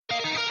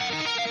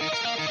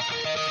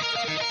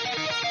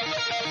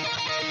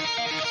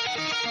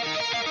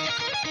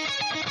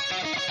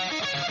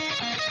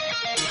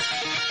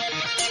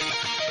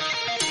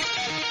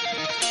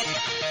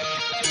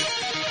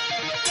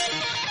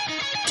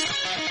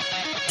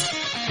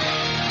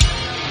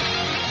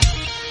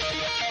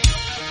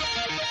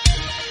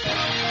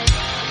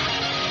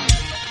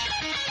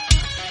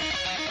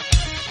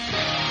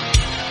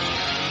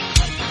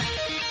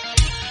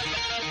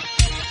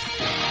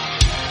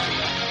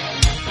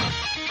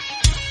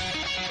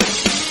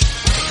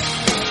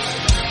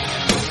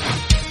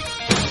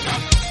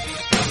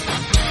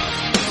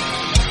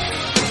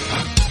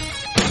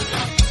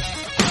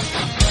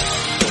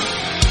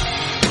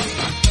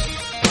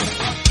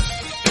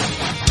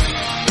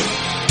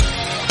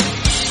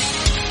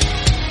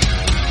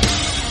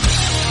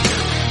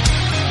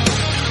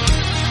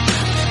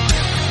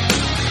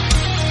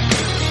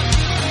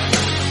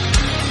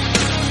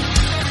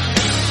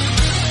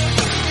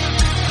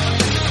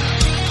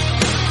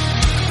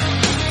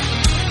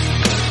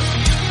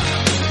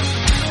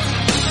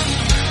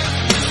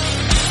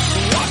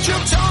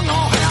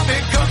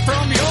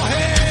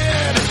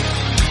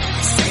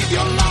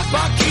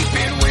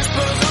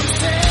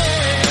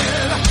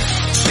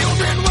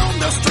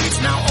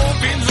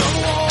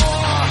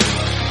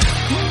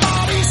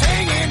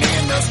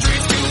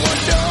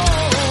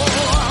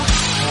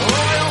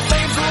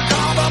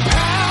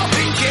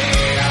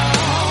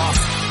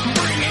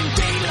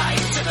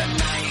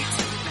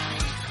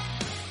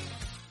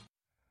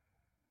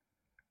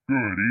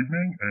Good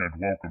evening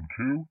and welcome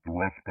to the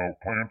Rustbelt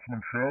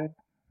Klansman show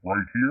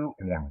right here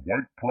on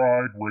White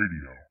Pride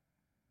Radio.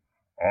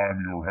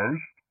 I'm your host,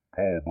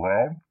 Paul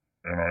Brown,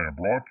 and I am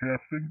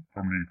broadcasting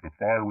from beneath the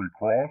fiery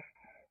cross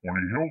on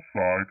a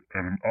hillside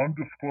at an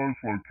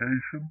undisclosed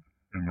location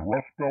in the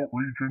Rustbelt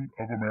region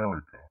of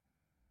America.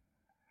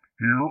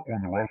 Here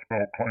on the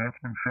Rustbelt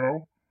Klansman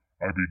show,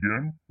 I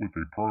begin with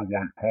a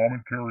pro-white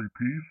commentary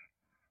piece,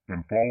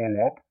 then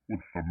follow up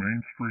with some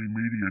mainstream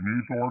media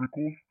news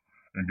articles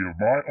and give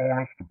my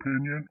honest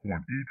opinion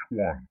on each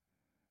one.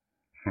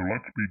 So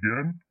let's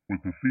begin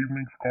with this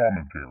evening's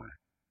commentary.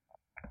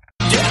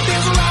 Death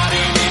is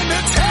riding into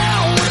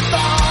town with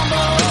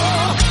armor.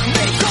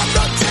 They come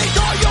to take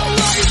all your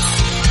rights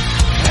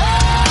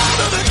out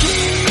of the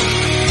key,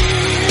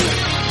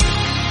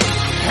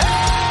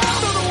 out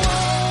of the world.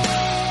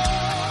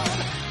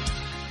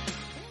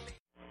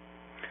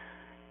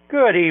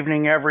 Good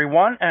evening,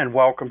 everyone, and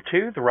welcome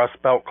to the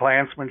Rustbelt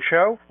Klansman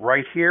show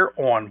right here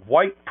on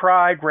White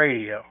Pride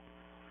Radio.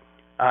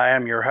 I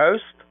am your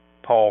host,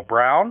 Paul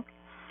Brown,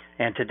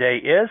 and today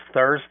is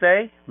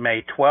Thursday,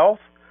 May 12th,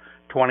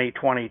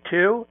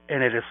 2022,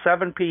 and it is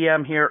 7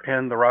 p.m. here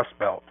in the Rust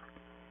Belt.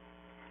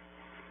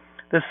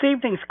 This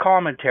evening's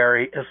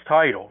commentary is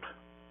titled,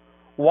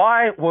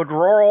 Why Would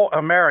Rural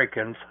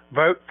Americans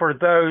Vote for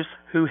Those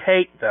Who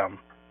Hate Them?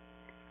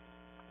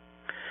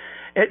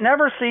 It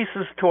never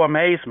ceases to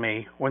amaze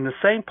me when the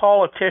same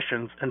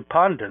politicians and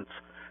pundits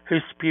who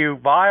spew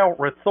vile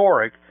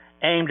rhetoric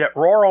aimed at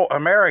rural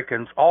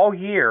Americans all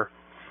year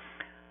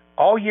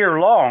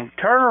long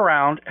turn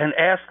around and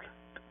ask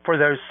for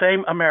those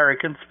same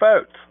Americans'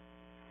 votes.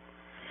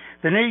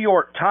 The New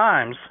York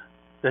Times,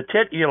 the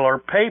titular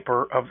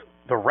paper of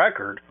the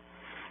Record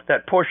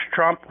that pushed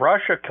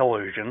Trump-Russia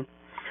collusion,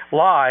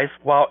 lies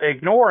while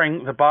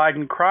ignoring the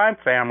Biden crime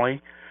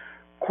family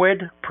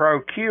quid pro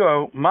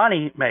quo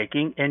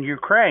money-making in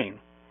Ukraine.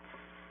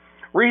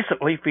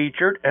 Recently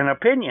featured an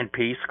opinion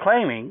piece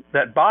claiming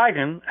that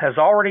Biden has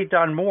already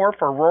done more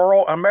for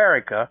rural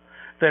America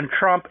than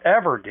Trump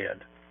ever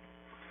did.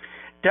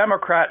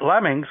 Democrat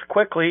lemmings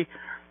quickly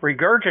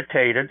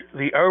regurgitated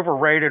the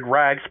overrated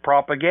rags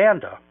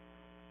propaganda.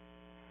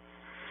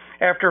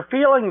 After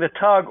feeling the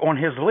tug on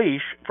his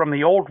leash from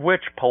the old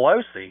witch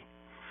Pelosi,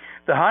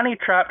 the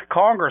honey-trapped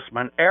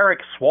Congressman Eric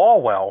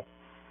Swalwell,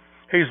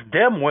 whose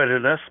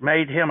dim-wittedness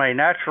made him a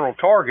natural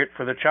target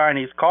for the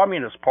Chinese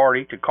Communist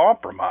Party to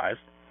compromise,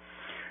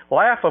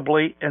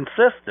 laughably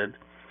insisted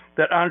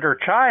that under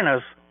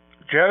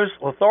Joe's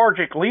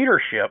lethargic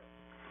leadership,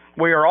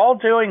 we are all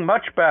doing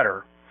much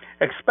better,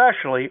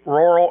 especially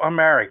rural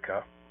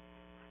America.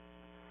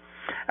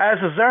 As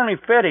is only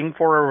fitting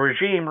for a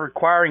regime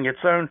requiring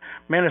its own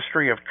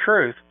Ministry of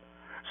Truth,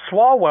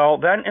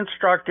 Swalwell then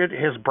instructed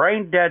his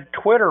brain-dead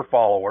Twitter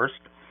followers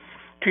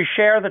to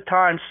share the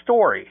Times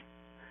story,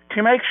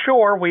 to make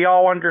sure we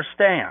all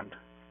understand.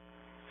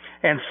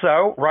 And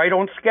so, right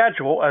on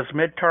schedule as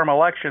midterm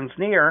elections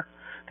near,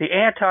 the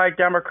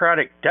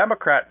anti-democratic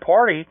Democrat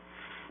Party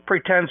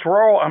pretends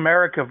rural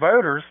America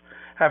voters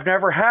have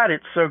never had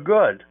it so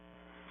good,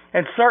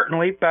 and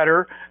certainly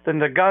better than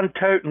the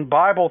gun-toting,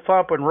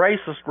 Bible-thumping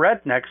racist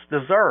rednecks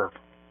deserve.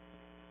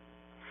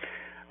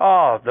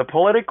 The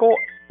political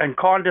and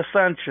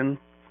condescension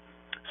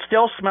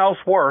still smells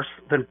worse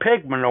than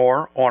pig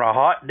manure on a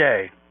hot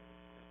day.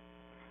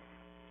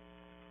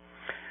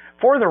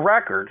 For the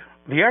record,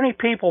 the only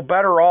people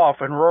better off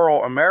in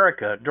rural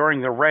America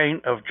during the reign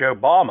of Joe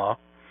Obama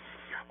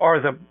are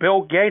the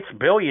Bill Gates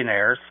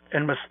billionaires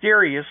and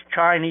mysterious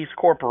Chinese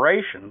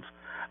corporations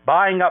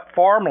buying up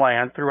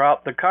farmland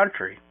throughout the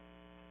country.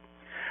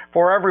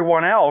 For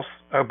everyone else,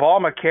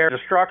 Obamacare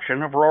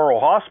destruction of rural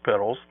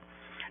hospitals,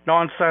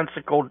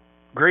 nonsensical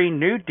Green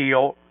New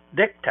Deal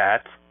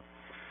diktats,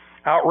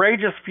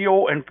 outrageous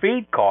fuel and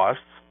feed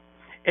costs,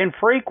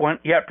 infrequent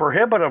yet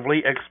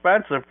prohibitively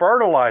expensive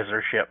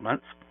fertilizer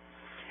shipments,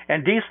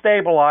 and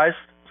destabilized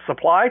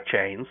supply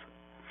chains,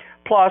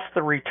 plus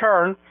the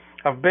return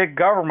of big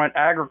government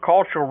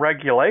agricultural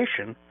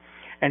regulation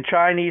and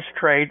Chinese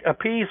trade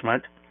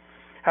appeasement,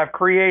 have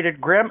created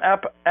grim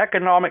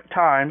economic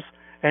times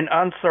and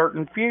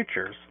uncertain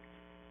futures.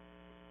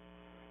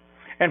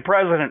 In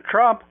President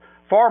Trump,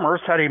 farmers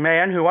had a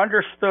man who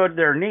understood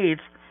their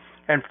needs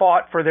and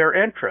fought for their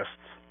interests.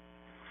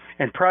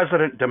 In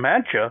President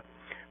Dementia,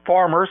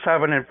 farmers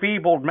have an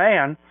enfeebled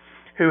man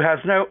who has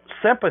no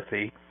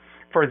sympathy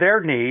for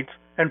their needs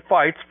and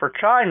fights for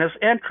China's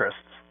interests.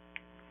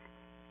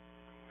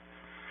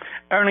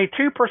 Only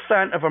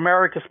 2% of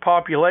America's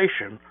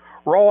population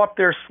roll up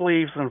their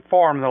sleeves and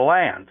farm the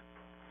land,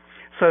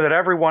 so that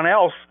everyone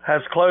else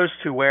has clothes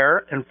to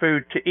wear and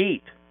food to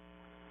eat.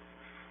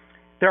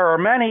 There are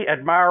many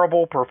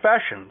admirable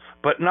professions,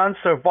 but none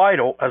so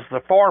vital as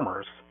the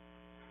farmers.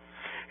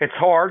 It's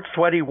hard,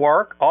 sweaty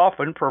work,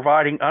 often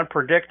providing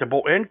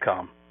unpredictable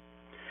income.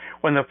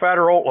 When the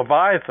federal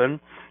Leviathan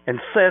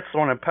insists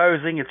on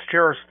imposing its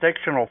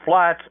jurisdictional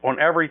flats on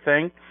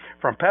everything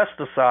from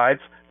pesticides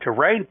to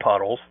rain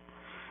puddles,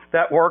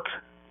 that work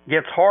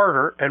gets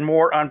harder and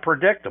more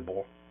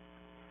unpredictable.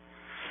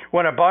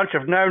 when a bunch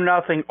of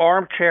know-nothing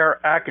armchair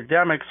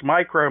academics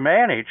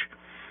micromanage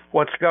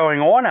what's going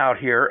on out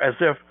here as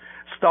if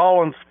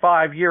Stalin's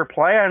 5-year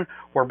plan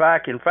were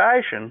back in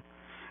fashion,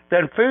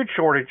 then food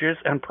shortages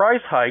and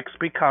price hikes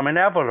become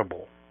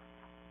inevitable.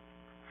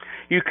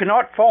 You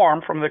cannot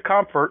farm from the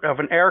comfort of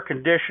an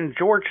air-conditioned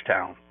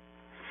Georgetown.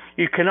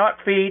 You cannot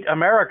feed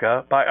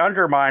America by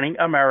undermining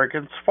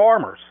Americans'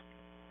 farmers.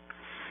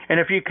 And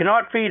if you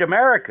cannot feed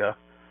America,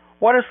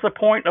 what is the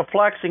point of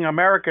flexing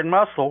American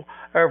muscle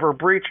over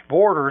breached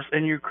borders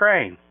in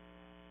Ukraine?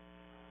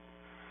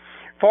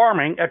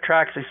 Farming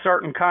attracts a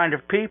certain kind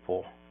of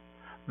people,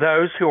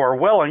 those who are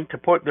willing to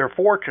put their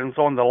fortunes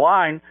on the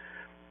line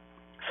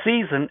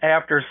season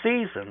after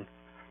season,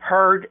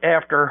 herd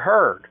after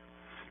herd,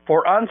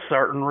 for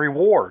uncertain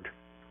reward.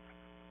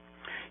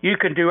 You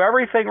can do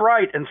everything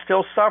right and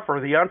still suffer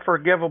the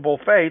unforgivable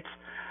fates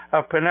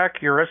of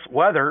pernicious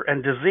weather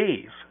and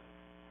disease.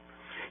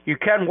 You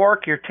can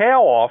work your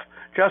tail off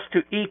just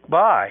to eke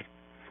by.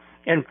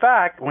 In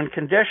fact, when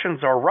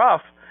conditions are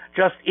rough,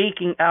 just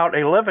eking out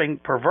a living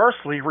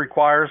perversely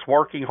requires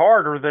working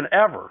harder than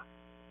ever.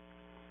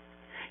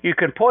 You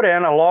can put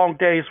in a long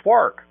day's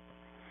work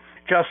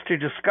just to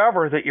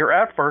discover that your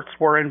efforts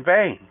were in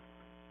vain.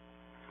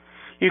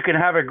 You can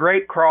have a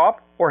great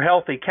crop or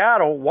healthy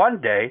cattle one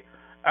day,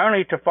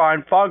 only to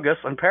find fungus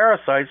and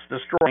parasites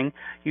destroying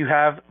you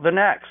have the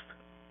next.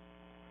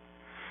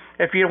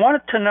 If you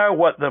want to know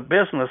what the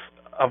business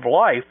of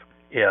life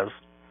is,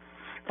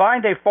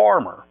 find a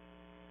farmer.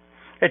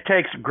 It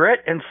takes grit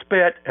and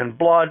spit and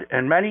blood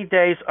and many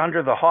days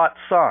under the hot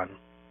sun.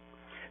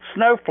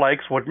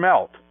 Snowflakes would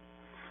melt.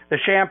 The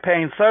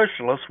champagne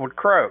socialists would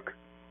croak.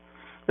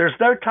 There's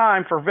no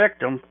time for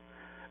victims,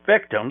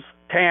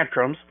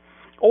 tantrums,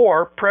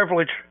 or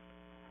privileged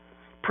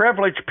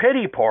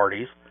pity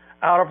parties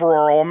out of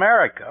rural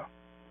America.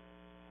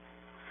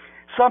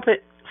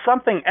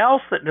 Something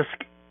else that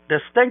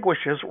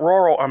distinguishes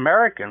rural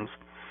Americans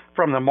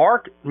from the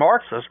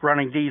Marxists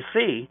running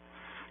D.C.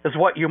 is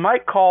what you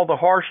might call the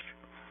harsh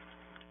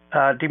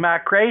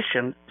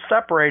demarcation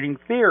separating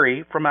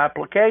theory from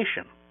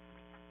application.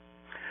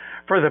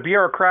 For the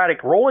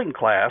bureaucratic ruling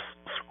class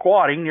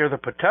squatting near the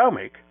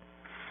Potomac,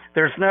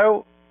 there's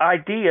no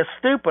idea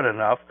stupid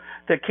enough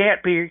that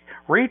can't be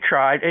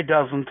retried a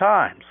dozen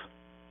times.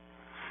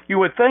 You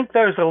would think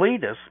those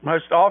elitists,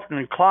 most often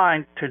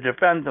inclined to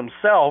defend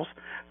themselves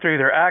through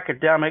their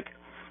academic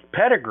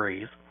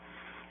pedigrees,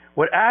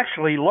 would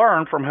actually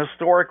learn from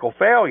historical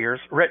failures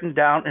written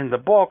down in the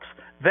books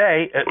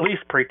they, at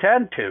least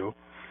pretend to,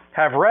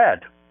 have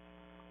read.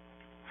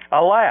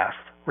 Alas,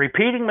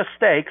 repeating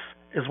mistakes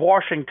is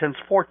Washington's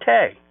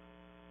forte.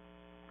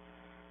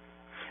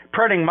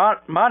 Printing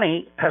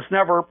money has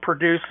never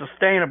produced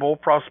sustainable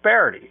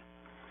prosperity,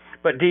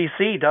 but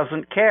D.C.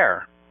 doesn't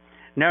care.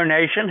 No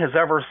nation has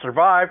ever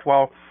survived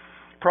while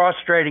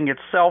prostrating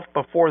itself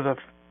before the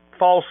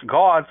false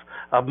gods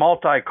of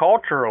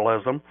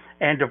multiculturalism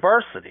and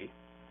diversity.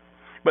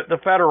 But the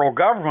federal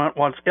government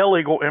wants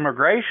illegal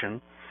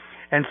immigration,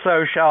 and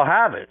so shall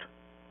have it.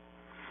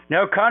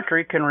 No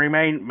country can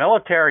remain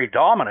military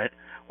dominant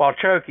while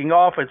choking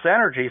off its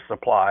energy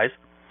supplies,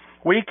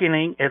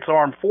 weakening its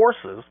armed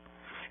forces,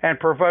 and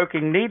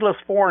provoking needless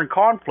foreign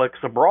conflicts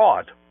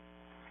abroad.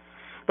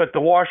 But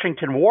the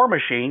Washington war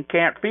machine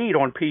can't feed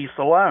on peace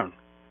alone.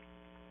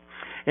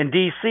 In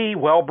D.C.,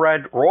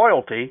 well-bred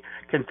royalty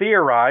can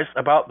theorize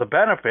about the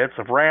benefits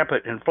of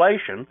rampant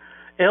inflation,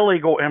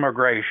 illegal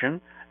immigration,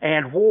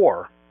 and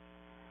war.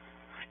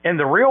 In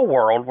the real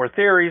world, where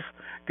theories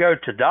go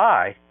to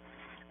die,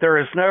 there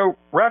is no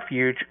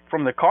refuge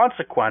from the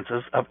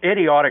consequences of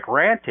idiotic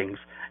rantings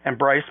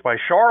embraced by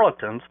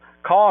charlatans,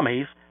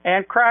 commies,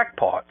 and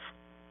crackpots.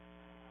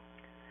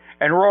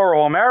 In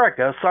rural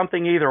America,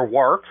 something either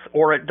works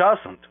or it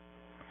doesn't.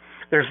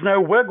 There's no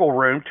wiggle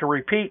room to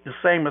repeat the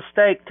same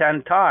mistake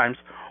 10 times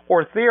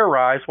or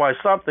theorize why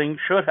something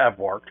should have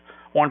worked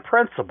on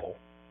principle.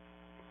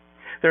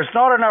 There's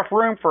not enough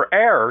room for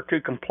error to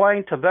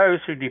complain to those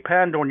who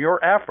depend on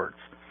your efforts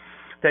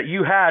that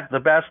you had the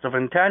best of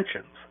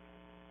intentions.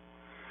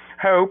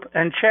 Hope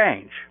and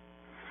change.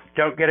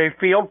 Don't get a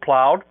field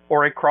plowed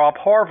or a crop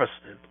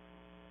harvested.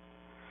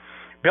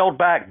 Build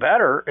back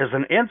better is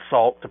an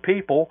insult to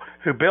people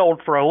who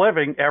build for a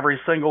living every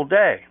single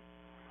day.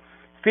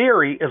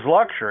 Theory is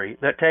luxury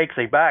that takes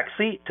a back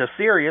seat to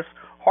serious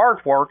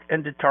hard work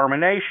and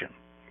determination.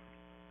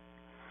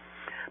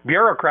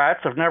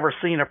 Bureaucrats have never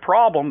seen a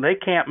problem they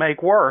can't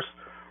make worse.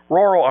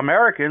 Rural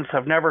Americans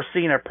have never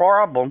seen a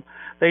problem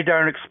they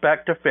don't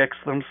expect to fix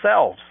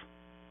themselves.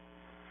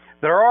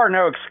 There are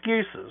no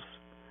excuses.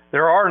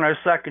 There are no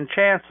second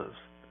chances.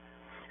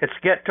 It's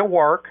get to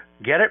work,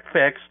 get it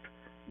fixed,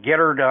 get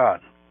her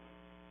done.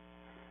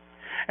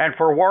 And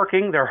for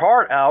working their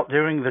heart out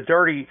doing the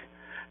dirty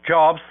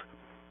jobs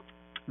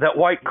that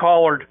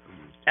white-collared,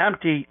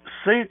 empty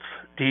suits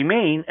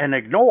demean and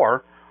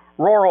ignore,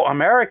 rural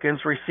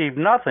Americans receive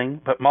nothing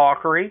but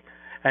mockery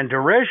and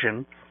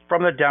derision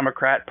from the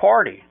Democrat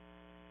Party.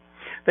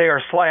 They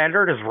are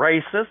slandered as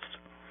racists,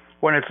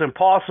 when it's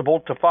impossible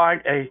to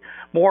find a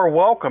more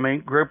welcoming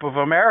group of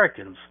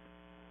Americans.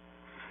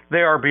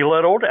 They are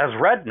belittled as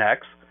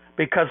rednecks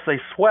because they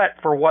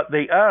sweat for what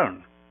they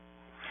own.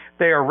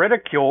 They are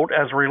ridiculed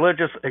as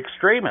religious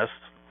extremists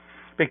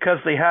because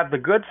they have the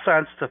good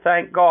sense to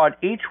thank God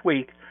each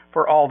week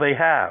for all they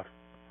have.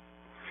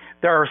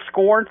 They are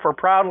scorned for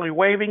proudly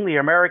waving the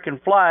American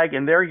flag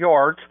in their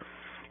yards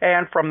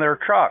and from their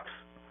trucks,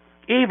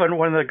 even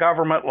when the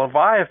government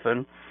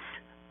Leviathan,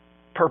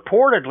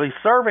 purportedly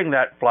serving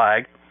that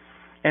flag,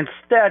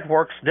 instead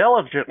works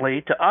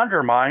diligently to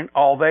undermine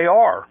all they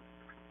are.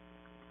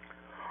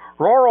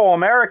 Rural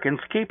Americans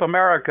keep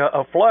America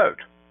afloat,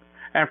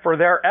 and for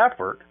their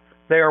effort,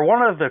 they are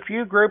one of the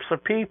few groups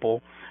of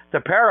people the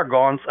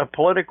paragons of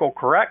political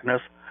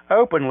correctness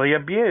openly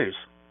abuse.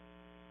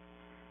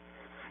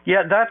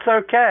 Yet that's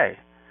okay,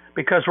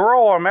 because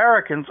rural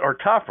Americans are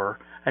tougher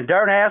and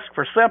don't ask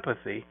for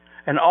sympathy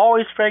and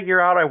always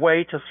figure out a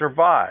way to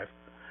survive,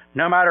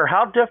 no matter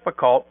how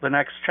difficult the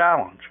next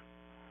challenge.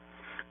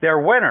 They're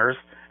winners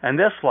in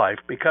this life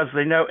because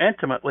they know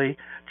intimately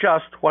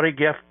just what a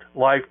gift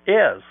life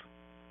is.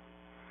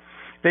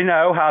 They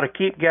know how to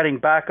keep getting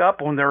back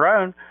up on their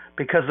own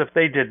because if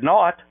they did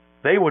not,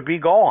 they would be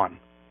gone.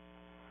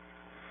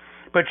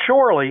 But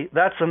surely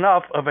that's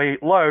enough of a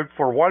load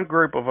for one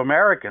group of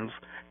Americans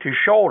to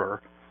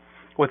shoulder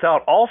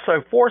without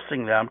also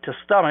forcing them to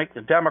stomach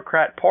the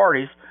Democrat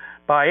Party's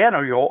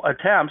biennial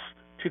attempts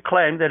to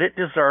claim that it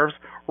deserves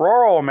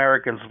rural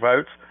Americans'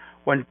 votes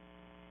when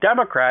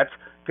Democrats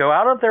go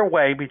out of their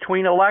way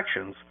between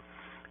elections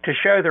to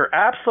show their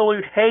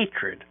absolute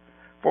hatred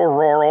for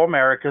rural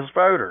America's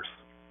voters.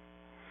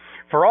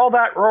 For all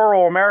that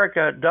rural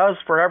America does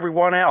for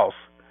everyone else,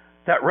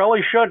 that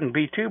really shouldn't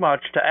be too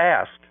much to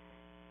ask.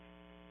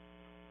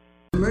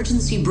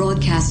 Emergency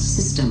broadcast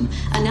system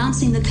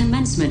announcing the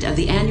commencement of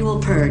the annual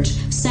purge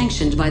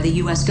sanctioned by the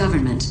U.S.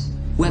 government.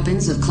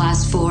 Weapons of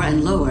Class 4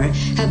 and lower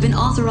have been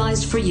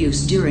authorized for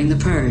use during the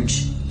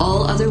purge.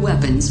 All other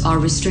weapons are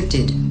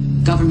restricted.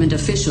 Government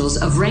officials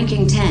of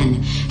ranking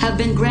 10 have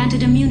been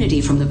granted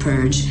immunity from the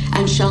purge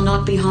and shall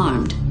not be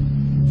harmed.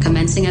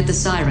 Commencing at the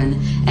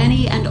siren,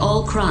 any and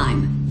all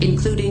crime,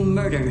 including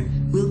murder,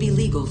 will be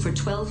legal for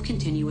 12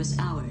 continuous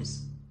hours.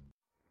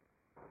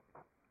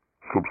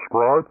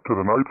 Subscribe to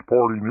the Knights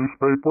Party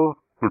newspaper,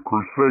 The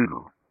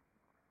Crusader,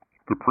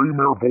 the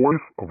premier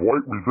voice of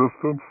white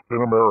resistance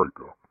in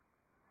America.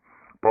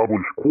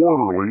 Published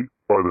quarterly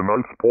by the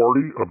Knights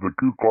Party of the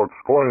Ku Klux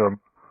Klan,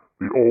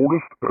 the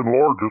oldest and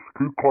largest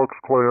Ku Klux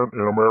Klan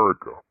in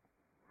America.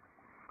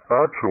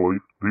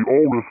 Actually, the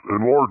oldest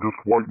and largest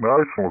white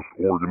nationalist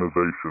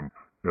organization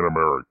in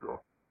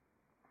America.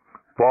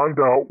 Find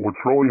out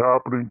what's really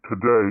happening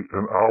today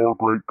in our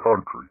great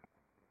country.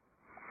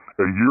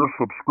 A year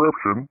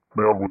subscription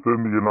mailed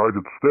within the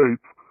United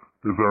States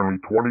is only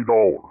 $20.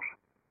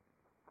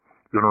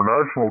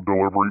 International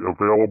delivery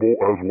available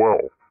as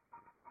well.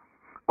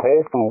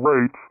 Call for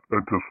rates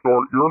and to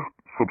start your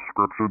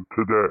subscription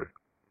today.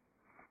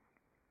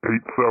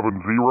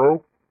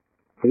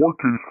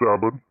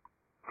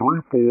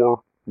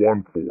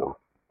 870-427-3414.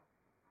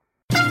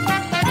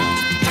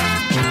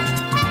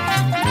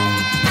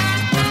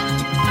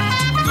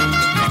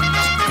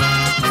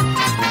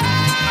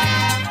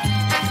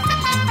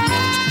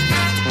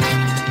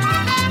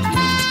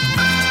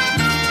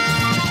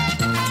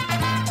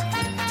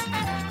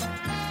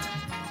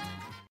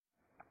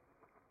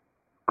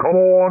 Come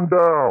on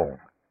down.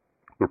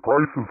 The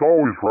price is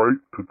always right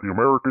at the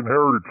American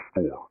Heritage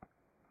Store.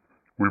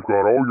 We've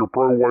got all your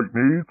pro-white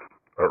needs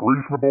at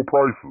reasonable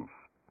prices.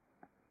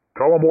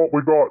 Tell them what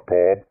we got,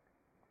 Bob.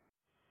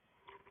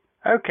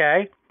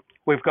 Okay,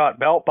 we've got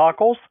belt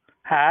buckles,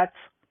 hats,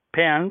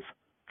 pins,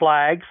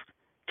 flags,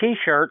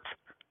 t-shirts,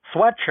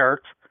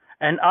 sweatshirts,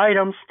 and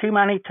items too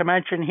many to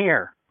mention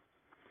here.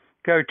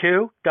 Go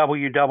to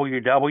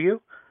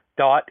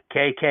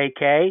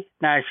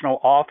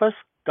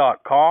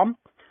www.kkknationaloffice.com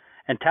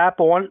and tap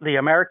on the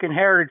American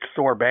Heritage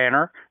Store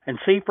banner and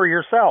see for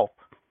yourself.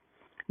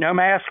 No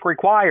mask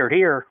required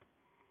here.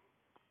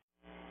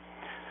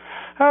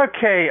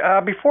 Okay,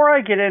 before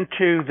I get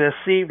into this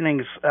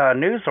evening's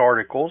news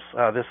articles,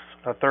 this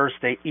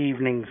Thursday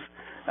evening's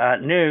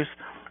news,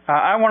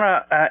 I want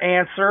to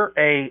answer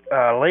a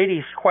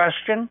lady's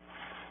question.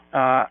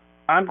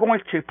 I'm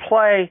going to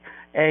play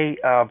a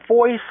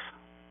voice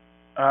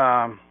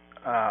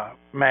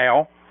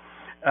mail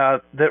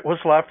that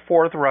was left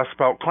for the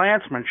Rustbelt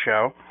Klansman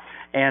show,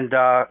 and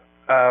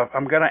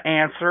I'm going to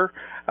answer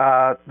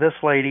this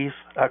lady's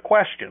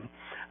question.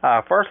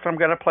 First, I'm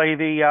going to play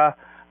the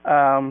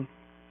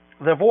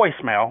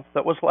voicemail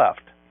that was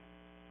left.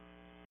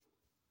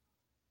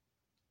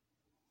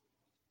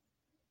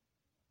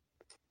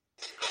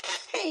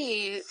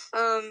 Hey,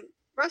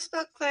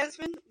 Rustbelt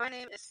Klansman, my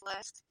name is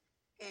Celeste,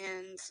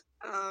 and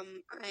I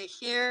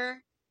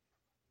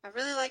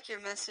really like your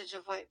message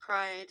of white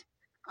pride.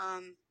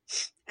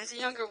 As a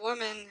younger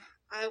woman,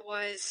 I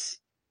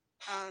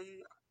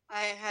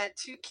had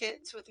 2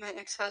 kids with my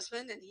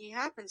ex-husband, and he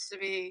happens to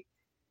be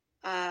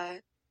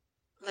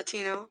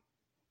Latino.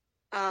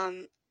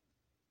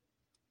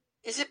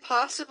 is it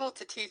possible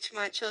to teach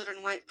my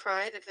children white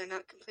pride if they're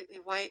not completely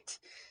white?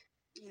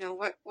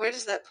 Where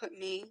does that put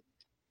me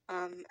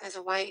as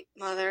a white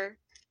mother,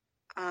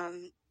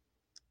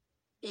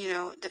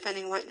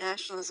 defending white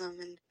nationalism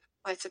and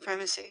white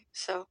supremacy?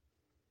 So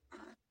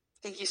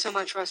thank you so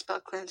much,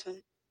 Rustbelt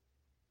Klansman.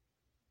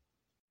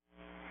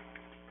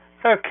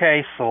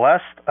 Okay,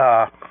 Celeste.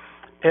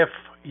 If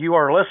you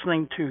are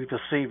listening to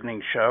this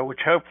evening's show,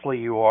 which hopefully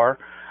you are,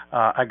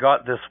 I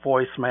got this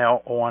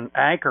voicemail on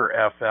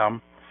Anchor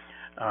FM,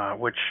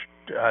 which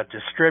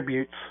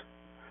distributes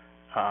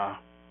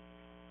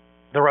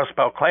the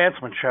Rustbelt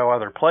Klansman show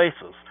other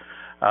places.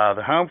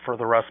 The home for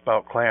the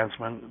Rustbelt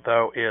Klansman,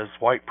 though, is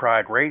White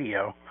Pride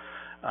Radio.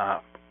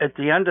 At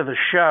the end of the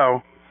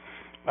show,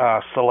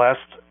 Celeste,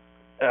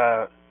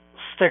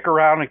 stick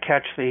around and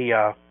catch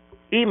the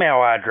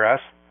email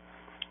address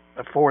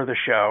for the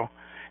show,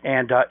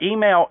 and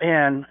email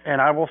in,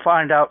 and I will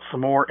find out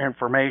some more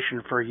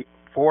information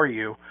for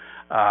you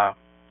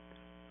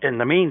in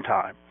the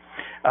meantime.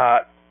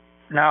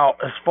 Now,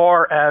 as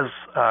far as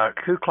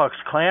Ku Klux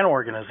Klan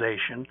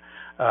organization,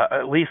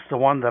 at least the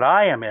one that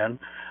I am in,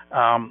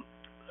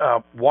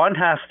 one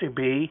has to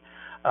be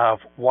of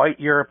white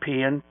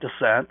European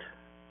descent.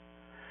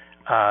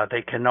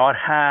 They cannot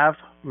have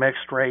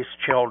mixed race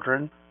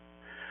children.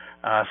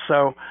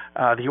 So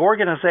the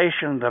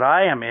organization that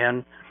I am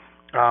in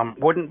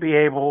wouldn't be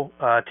able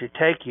to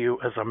take you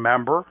as a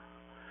member.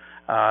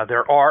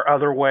 There are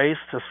other ways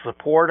to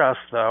support us,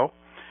 though,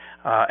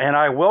 and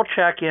I will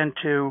check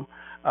into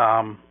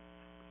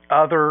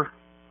other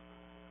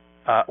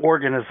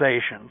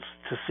organizations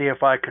to see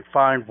if I could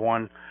find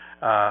one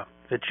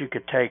that you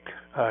could take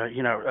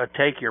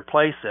your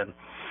place in.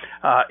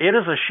 It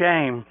is a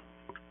shame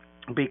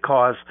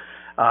because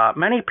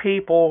many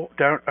people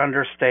don't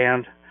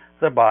understand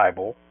the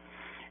Bible,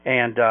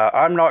 and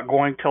I'm not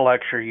going to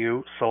lecture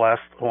you,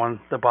 Celeste, on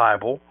the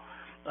Bible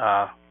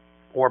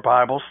or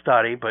Bible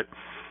study, but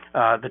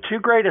the two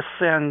greatest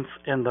sins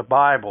in the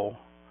Bible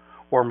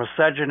were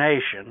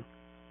miscegenation,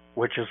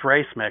 which is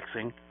race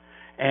mixing,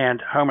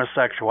 and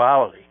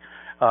homosexuality.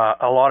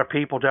 A lot of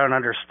people don't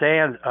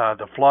understand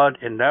the flood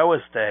in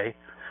Noah's day.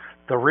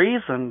 The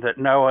reason that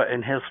Noah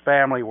and his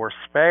family were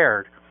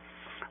spared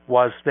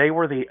was they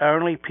were the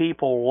only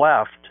people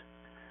left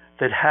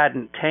that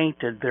hadn't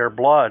tainted their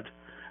blood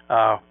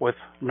with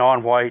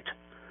non-white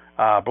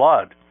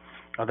blood.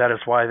 That is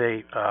why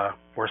they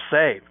were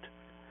saved.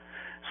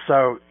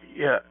 So,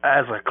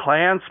 as a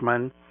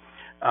Klansman,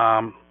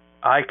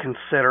 I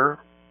consider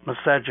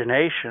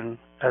miscegenation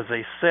as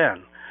a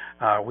sin.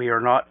 We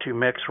are not to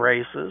mix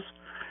races.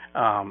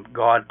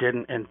 God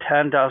didn't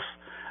intend us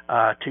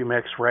to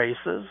mix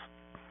races.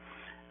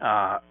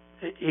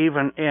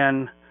 Even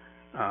in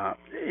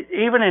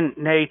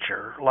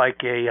nature,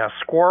 like a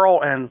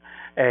squirrel and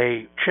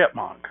a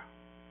chipmunk,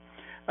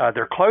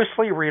 they're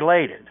closely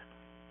related,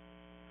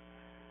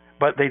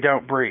 but they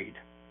don't breed.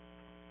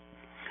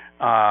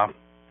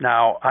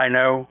 Now, I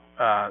know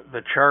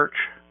the church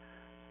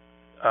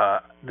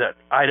that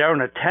I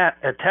don't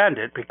attend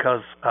it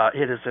because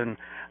it is in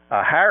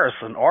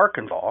Harrison,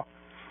 Arkansas,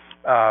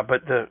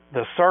 but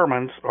the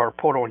sermons are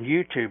put on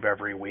YouTube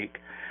every week.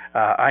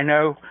 I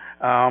know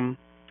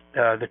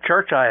the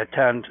church I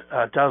attend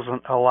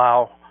doesn't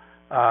allow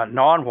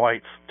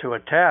non-whites to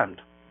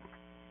attend.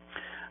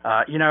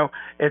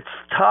 It's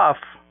tough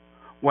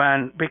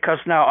because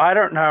now I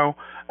don't know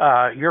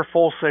your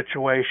full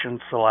situation,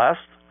 Celeste,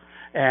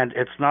 and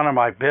it's none of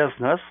my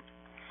business.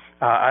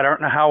 I don't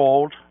know how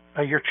old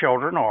your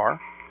children are,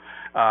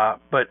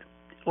 but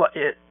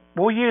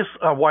we'll use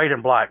white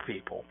and black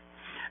people.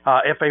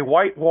 If a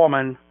white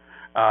woman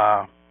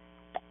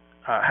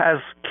has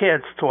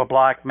kids to a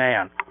black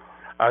man,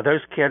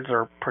 those kids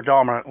are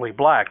predominantly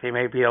black. They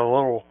may be a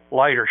little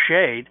lighter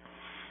shade,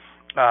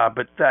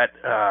 but that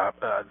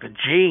the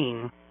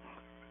gene,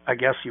 I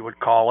guess you would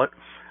call it,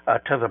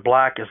 to the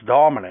black is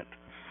dominant.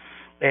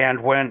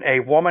 And when a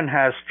woman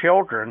has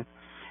children,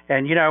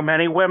 and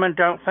many women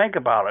don't think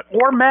about it,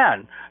 or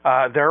men.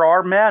 There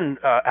are men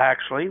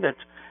actually that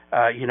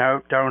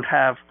don't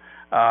have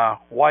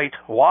white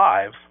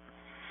wives,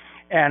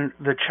 and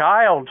the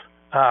child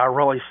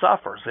really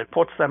suffers. It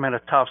puts them in a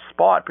tough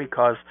spot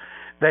because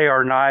they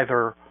are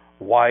neither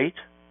white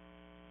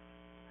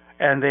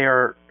and they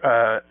are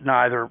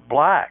neither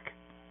black.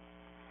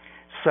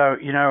 So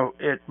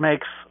it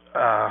makes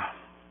a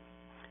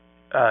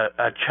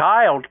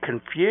child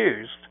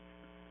confused.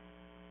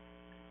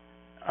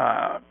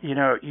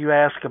 You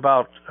ask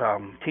about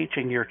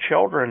teaching your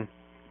children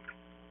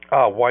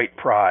white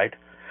pride.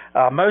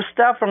 Most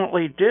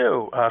definitely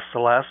do,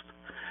 Celeste,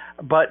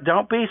 but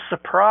don't be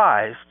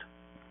surprised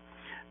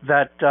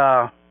that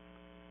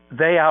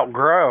they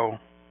outgrow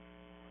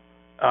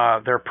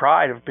their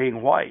pride of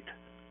being white.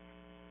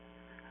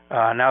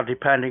 Now,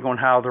 depending on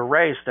how they're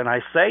raised, and I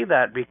say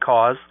that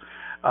because,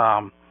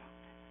 and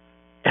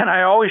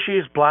I always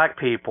use black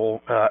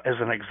people as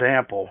an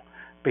example,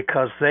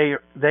 because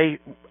they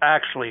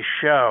actually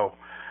show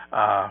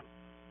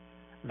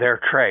their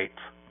traits.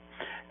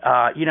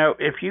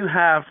 If you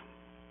have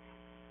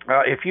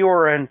if you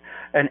are in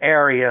an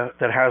area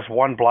that has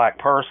one black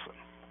person,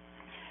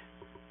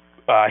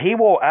 he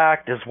will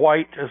act as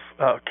white as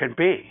can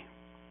be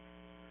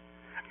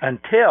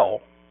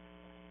until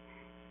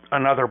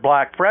another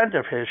black friend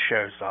of his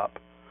shows up.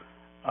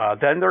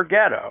 Then they're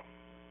ghetto.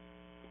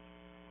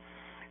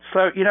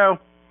 So,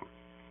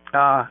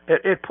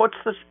 it puts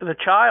the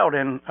child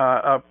in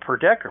a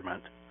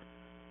predicament.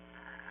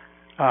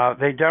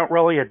 They don't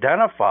really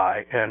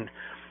identify, and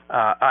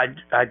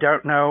I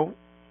don't know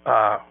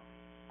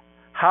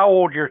how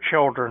old your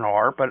children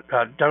are, but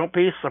don't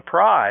be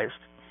surprised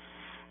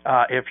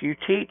if you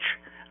teach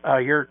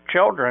your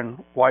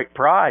children white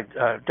pride.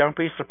 Don't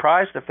be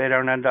surprised if they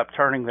don't end up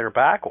turning their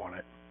back on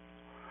it.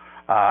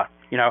 I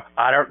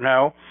don't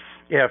know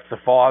if the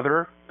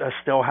father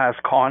still has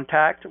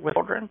contact with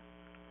children.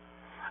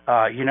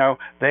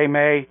 They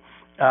may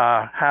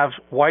have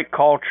white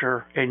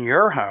culture in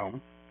your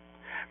home,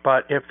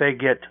 but if they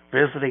get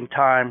visiting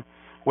time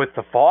with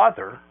the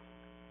father,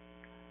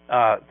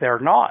 they're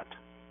not.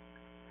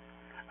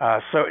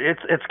 So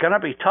it's going to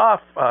be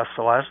tough,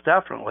 Celeste,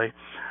 definitely.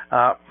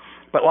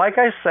 But like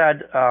I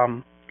said,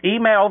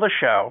 email the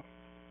show,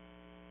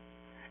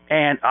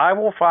 and I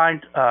will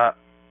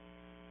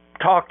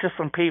talk to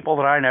some people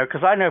that I know,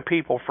 because I know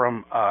people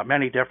from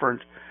many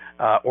different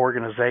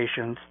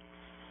organizations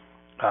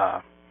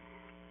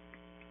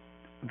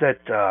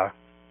that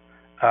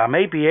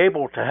may be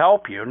able to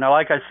help you. Now,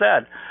 like I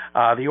said,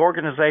 the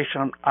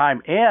organization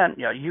I'm in,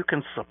 you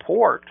can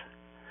support,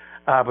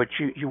 but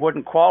you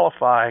wouldn't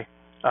qualify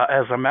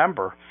as a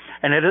member.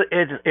 And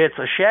it's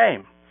a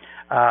shame.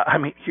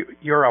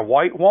 You're a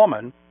white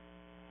woman,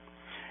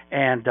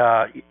 and,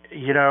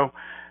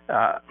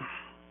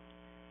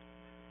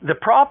 the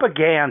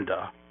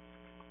propaganda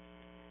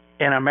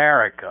in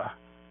America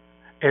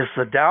is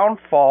the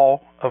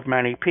downfall of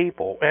many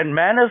people, and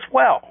men as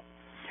well.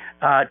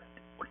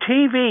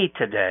 TV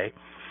today,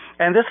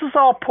 and this is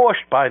all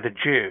pushed by the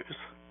Jews.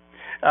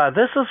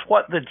 This is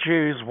what the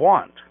Jews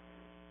want.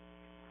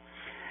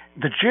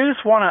 The Jews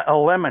want to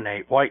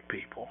eliminate white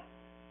people.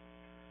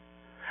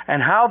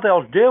 And how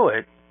they'll do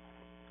it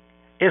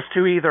is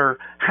to either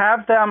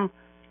have them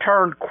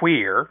turn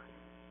queer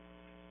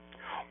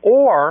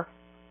or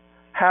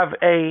have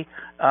a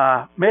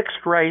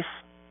mixed race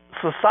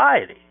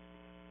society,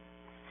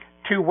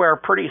 to where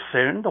pretty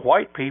soon the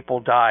white people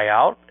die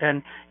out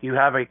and you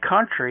have a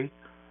country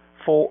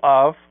full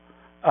of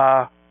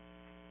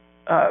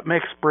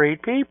mixed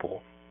breed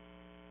people.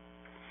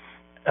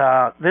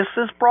 This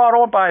is brought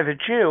on by the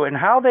Jew, and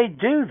how they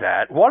do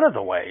that, one of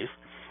the ways,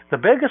 the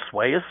biggest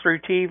way, is through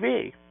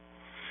TV.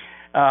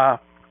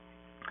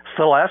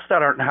 Celeste, I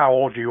don't know how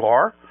old you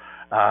are.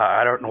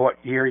 I don't know what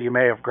year you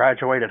may have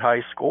graduated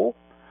high school.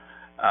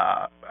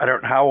 I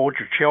don't know how old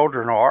your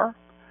children are.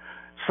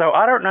 So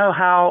I don't know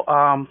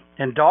how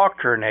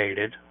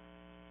indoctrinated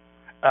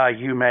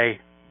you may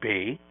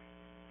be.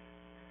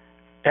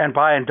 And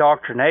by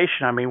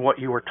indoctrination, I mean what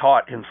you were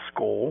taught in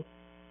school,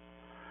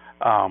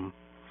 on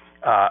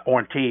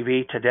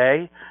TV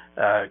today,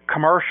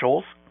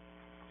 commercials.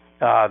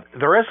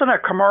 There isn't a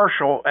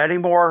commercial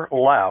anymore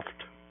left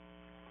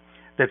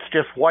that's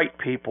just white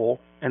people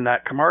in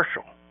that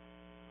commercial.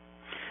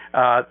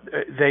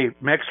 They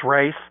mix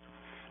race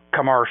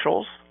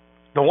commercials,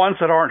 the ones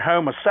that aren't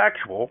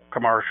homosexual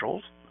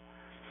commercials.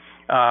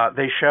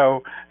 They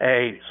show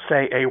a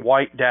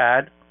white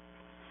dad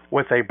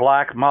with a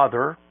black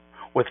mother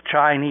with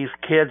Chinese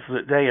kids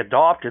that they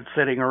adopted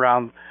sitting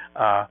around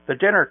the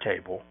dinner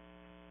table.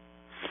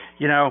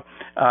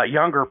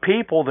 Younger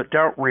people that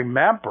don't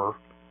remember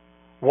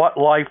what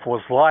life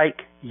was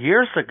like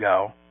years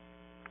ago,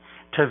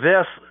 to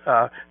this,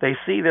 they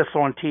see this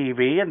on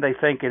TV and they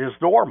think it is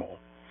normal.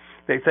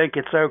 They think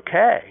it's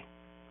okay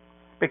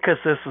because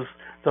this is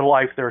the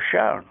life they're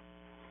shown.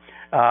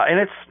 And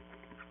it's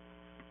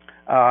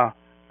a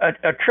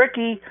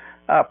tricky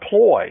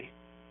ploy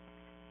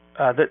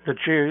that the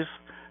Jews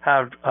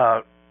have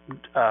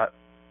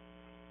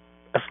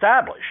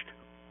established.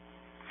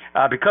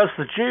 Because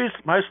the Jews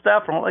most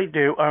definitely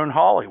do own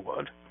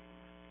Hollywood.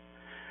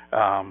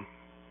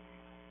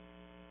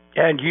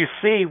 And you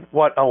see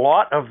what a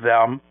lot of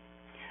them,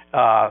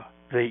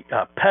 the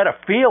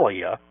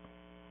pedophilia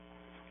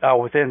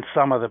within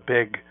some of the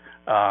big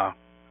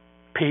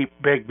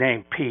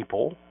name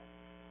people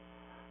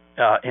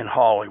in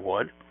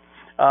Hollywood.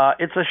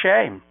 It's a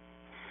shame.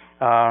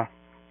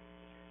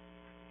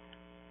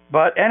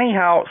 But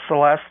anyhow,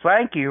 Celeste,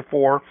 thank you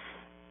for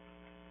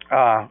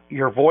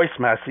your voice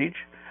message.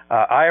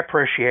 I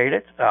appreciate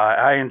it.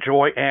 I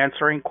enjoy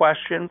answering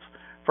questions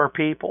for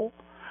people.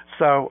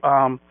 So,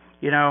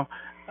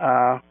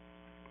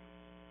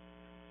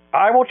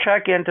 I will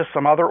check into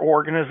some other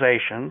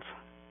organizations,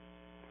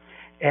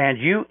 and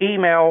you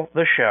email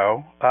the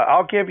show.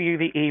 I'll give you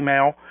the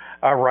email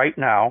right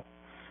now.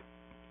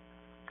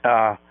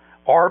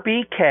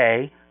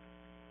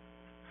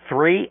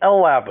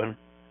 RBK311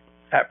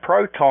 at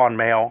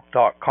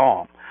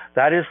protonmail.com.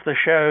 That is the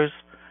show's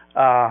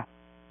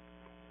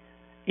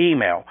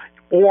email.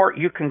 Or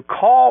you can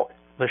call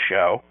the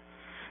show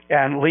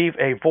and leave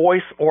a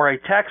voice or a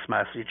text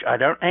message. I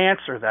don't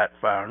answer that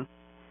phone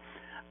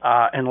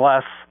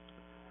unless,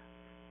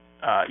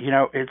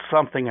 it's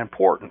something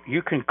important.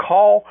 You can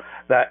call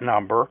that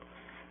number.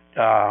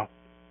 I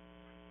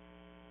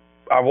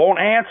won't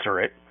answer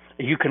it.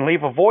 You can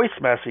leave a voice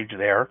message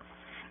there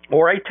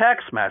or a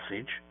text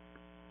message,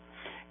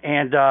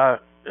 and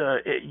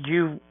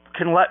you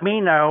can let me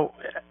know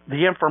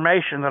the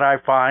information that I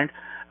find,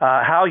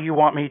 how you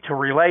want me to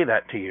relay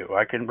that to you.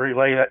 I can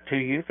relay that to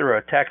you through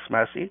a text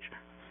message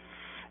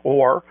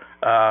or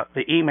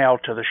the email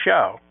to the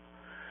show.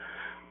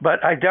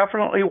 But I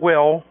definitely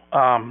will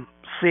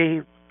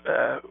see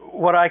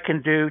what I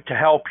can do to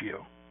help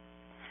you.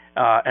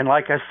 And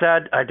like I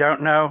said, I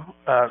don't know,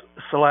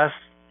 Celeste,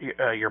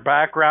 your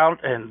background,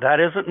 and that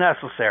isn't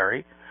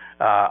necessary.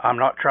 I'm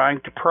not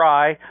trying to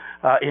pry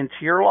into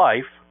your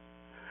life.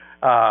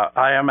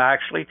 I am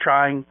actually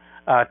trying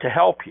to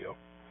help you.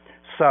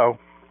 So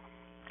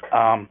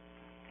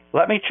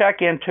let me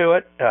check into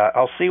it.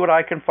 I'll see what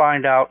I can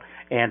find out,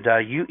 and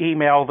you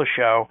email the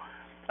show.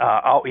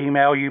 I'll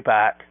email you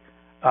back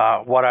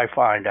what I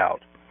find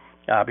out.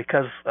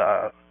 Because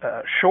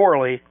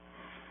surely,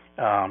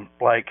 I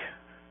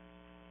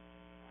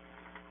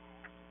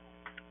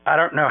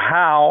don't know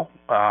how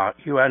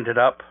you ended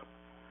up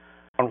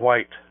on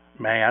white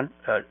man.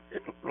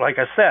 Like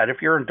I said,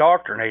 if you're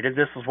indoctrinated,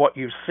 this is what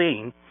you've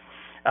seen,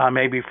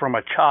 maybe from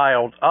a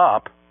child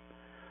up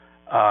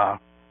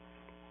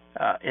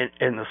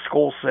in the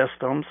school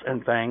systems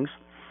and things,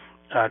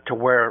 to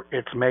where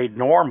it's made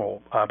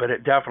normal, but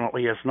it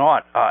definitely is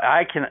not.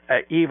 I can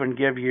even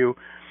give you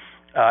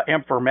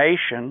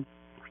information,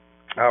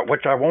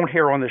 which I won't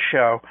hear on the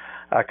show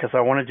because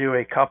I want to do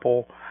a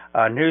couple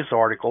news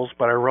articles,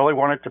 but I really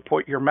wanted to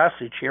put your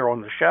message here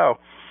on the show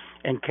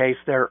in case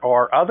there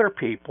are other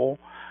people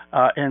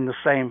in the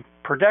same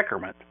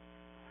predicament.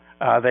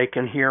 They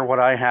can hear what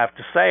I have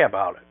to say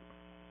about it.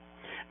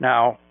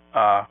 Now,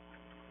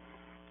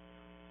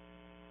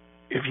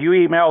 if you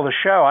email the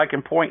show, I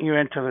can point you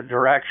into the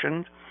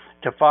direction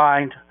to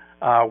find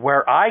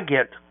where I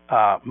get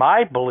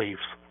my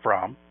beliefs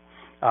from.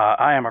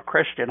 I am a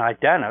Christian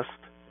identist,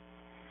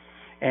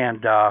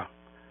 and I'll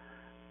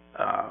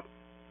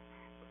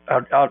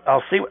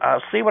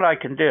see what I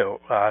can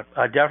do.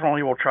 I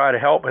definitely will try to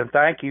help, and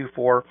thank you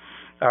for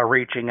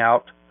reaching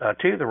out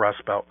to the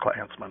Rustbelt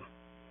Klansman.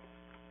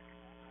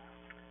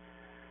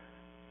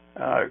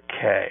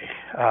 Okay,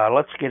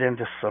 let's get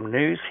into some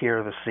news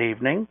here this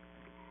evening.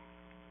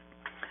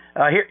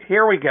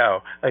 Here we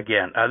go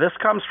again. This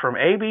comes from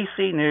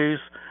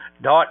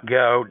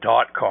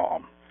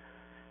abcnews.go.com.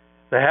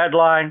 The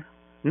headline,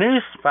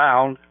 News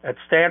Found at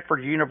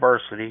Stanford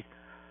University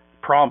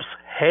Prompts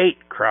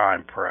Hate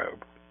Crime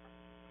Probe.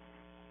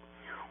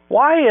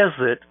 Why is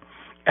it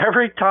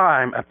every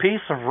time a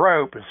piece of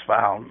rope is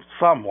found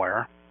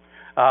somewhere,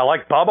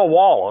 like Bubba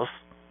Wallace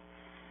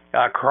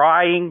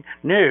crying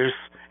noose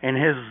in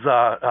his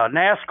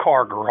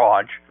NASCAR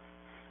garage,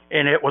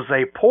 and it was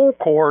a pull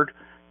cord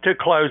to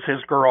close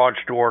his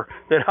garage door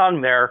that hung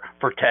there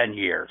for 10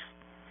 years.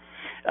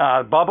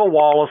 Bubba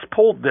Wallace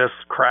pulled this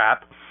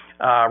crap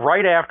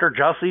right after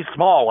Jussie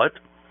Smollett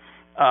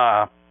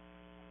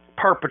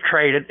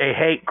perpetrated a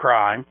hate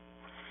crime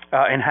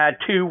and had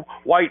two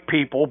white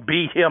people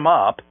beat him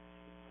up,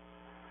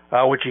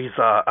 which he's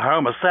a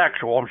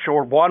homosexual. I'm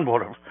sure one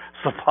would have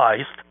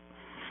sufficed.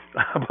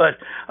 But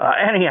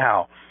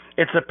anyhow,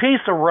 it's a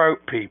piece of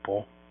rope,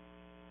 people.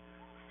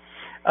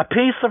 A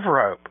piece of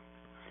rope.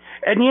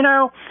 And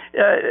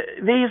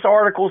these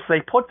articles, they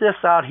put this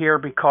out here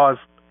because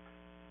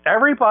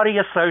everybody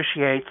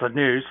associates the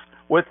noose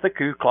with the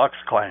Ku Klux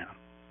Klan.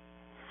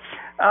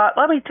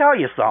 Let me tell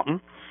you something.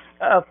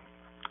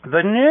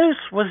 The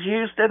noose was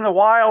used in the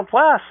Wild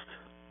West.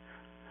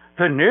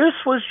 The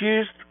noose was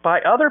used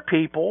by other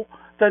people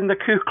than the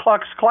Ku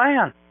Klux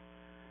Klan.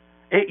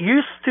 It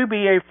used to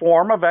be a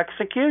form of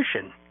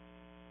execution.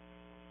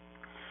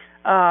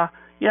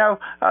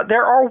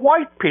 There are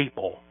white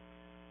people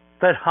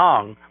that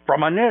hung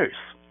from a noose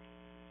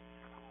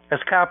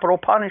as capital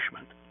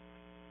punishment.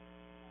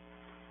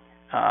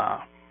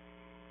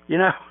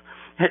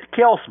 It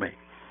kills me.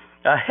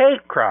 A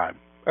hate crime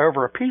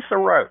over a piece of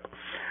rope.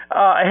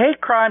 A hate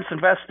crimes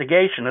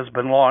investigation has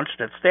been launched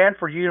at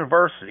Stanford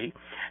University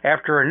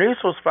after a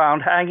noose was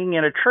found hanging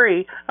in a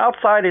tree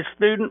outside a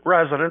student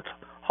residence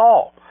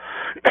hall,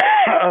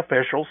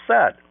 officials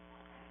said.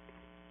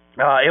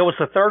 It was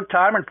the third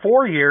time in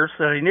 4 years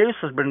that a noose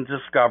has been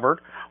discovered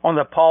on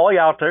the Palo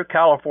Alto,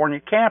 California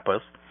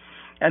campus,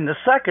 and the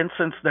second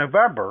since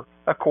November,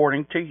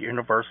 according to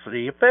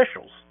university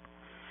officials.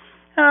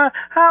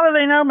 How do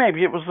they know?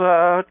 Maybe it was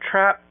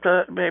trapped,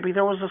 maybe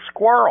there was a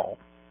squirrel.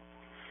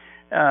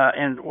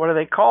 And what do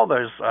they call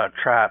those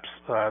traps?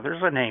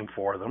 There's a name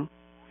for them.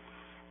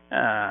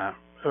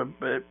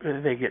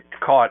 They get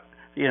caught,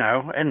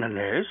 in the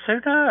noose. Who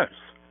knows?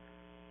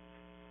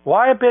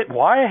 Why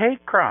a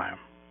hate crime?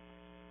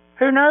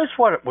 Who knows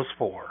what it was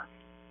for?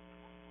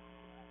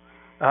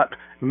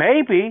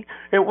 Maybe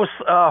it was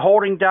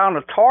holding down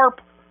a tarp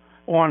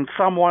on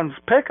someone's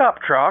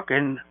pickup truck,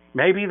 and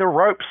Maybe the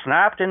rope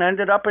snapped and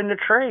ended up in the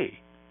tree.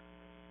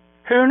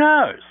 Who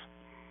knows?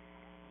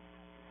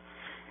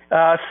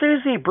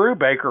 Susie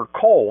Brubaker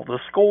Cole, the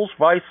school's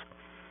vice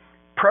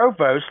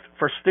provost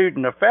for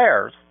student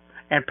affairs,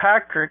 and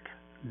Patrick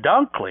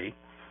Dunkley,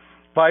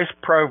 vice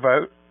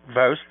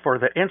provost for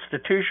the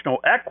institutional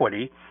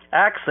equity,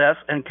 access,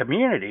 and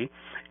community,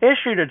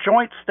 issued a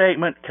joint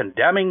statement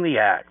condemning the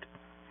act.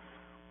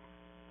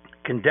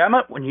 Condemn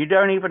it when you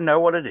don't even know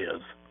what it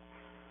is.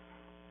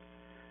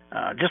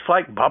 Just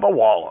like Bubba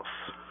Wallace,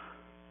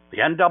 the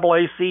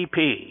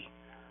NAACP,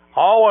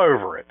 all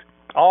over it.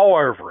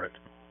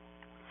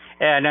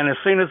 And then as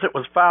soon as it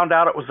was found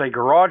out it was a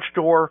garage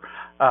door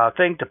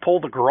thing to pull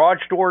the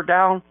garage door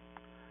down,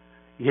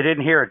 you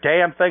didn't hear a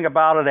damn thing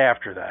about it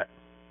after that.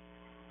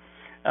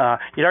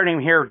 You don't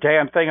even hear a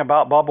damn thing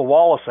about Bubba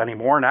Wallace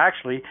anymore. And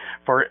actually,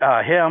 for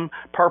him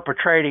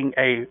perpetrating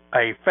a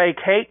fake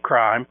hate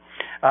crime,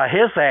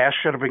 his ass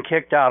should have been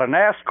kicked out of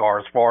NASCAR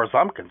as far as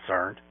I'm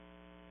concerned.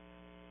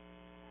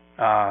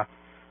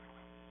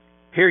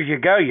 Here you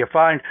go.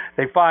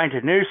 They find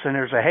a noose and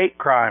there's a hate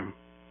crime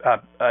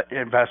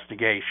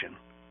investigation.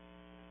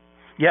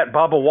 Yet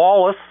Bubba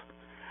Wallace,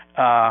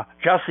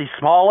 Jussie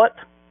Smollett,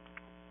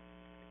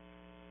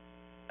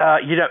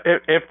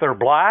 if they're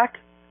black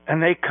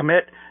and they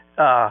commit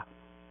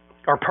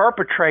or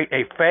perpetrate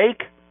a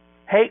fake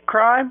hate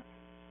crime,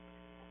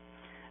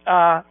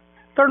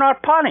 they're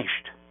not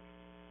punished.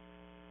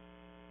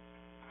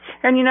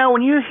 And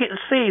when you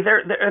see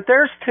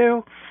there's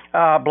two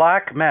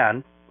black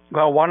men,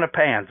 well, one a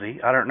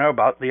pansy, I don't know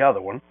about the other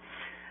one,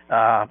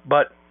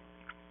 but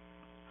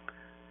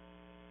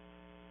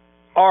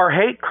are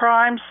hate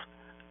crimes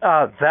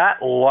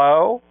that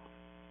low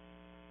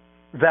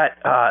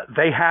that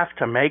they have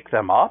to make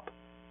them up?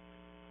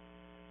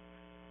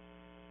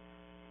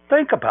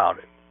 Think about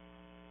it.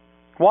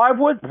 Why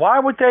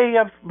would they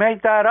have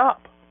made that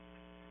up?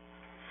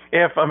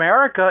 If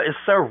America is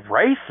so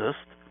racist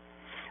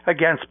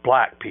against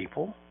black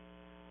people,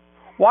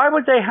 why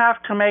would they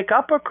have to make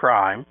up a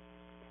crime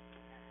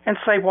and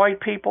say white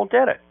people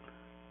did it?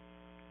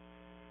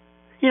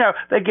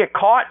 They get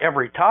caught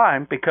every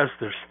time because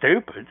they're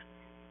stupid.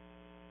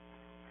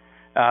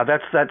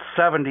 That's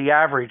 70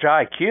 average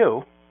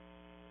IQ.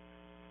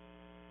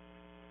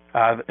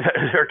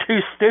 They're too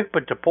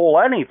stupid to pull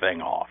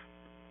anything off.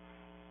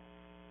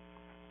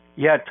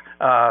 Yet,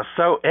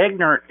 so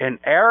ignorant and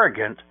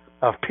arrogant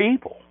of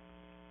people.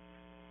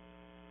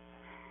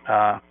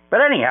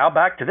 But anyhow,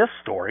 back to this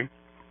story.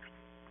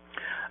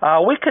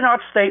 We cannot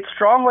state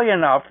strongly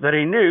enough that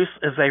a noose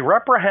is a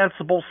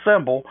reprehensible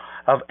symbol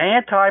of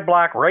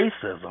anti-black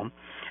racism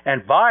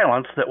and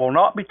violence that will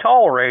not be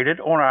tolerated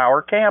on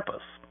our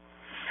campus.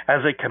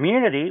 As a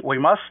community, we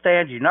must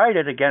stand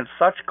united against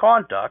such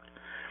conduct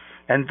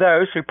and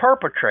those who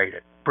perpetrate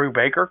it,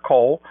 Brubaker,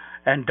 Cole,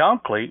 and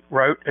Dunkley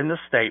wrote in the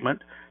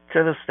statement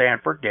to the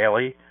Stanford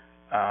Daily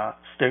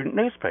student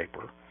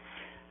newspaper.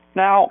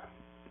 Now,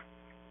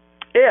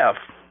 if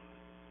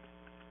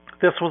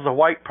this was a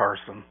white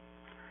person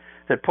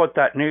that put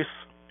that noose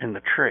in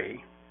the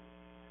tree,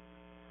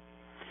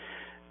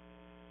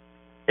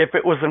 if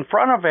it was in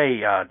front of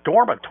a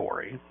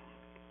dormitory,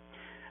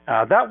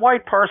 that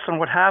white person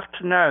would have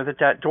to know that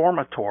that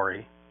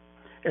dormitory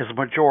is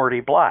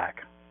majority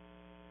black.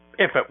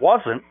 If it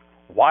wasn't,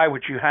 why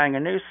would you hang a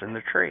noose in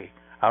the tree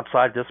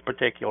outside this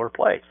particular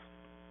place?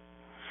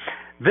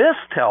 This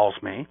tells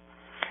me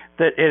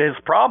that it is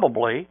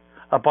probably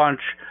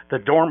the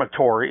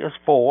dormitory is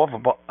full of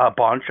a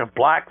bunch of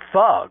black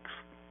thugs.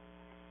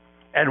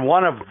 And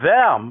one of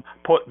them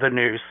put the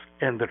noose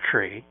in the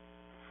tree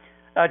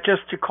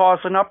just to cause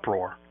an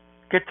uproar,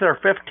 get their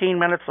 15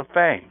 minutes of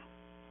fame.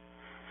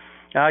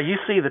 You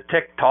see the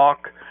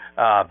TikTok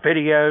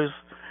videos,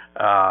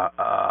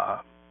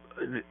 the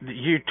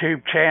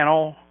YouTube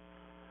channel,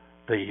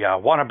 the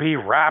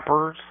wannabe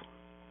rappers.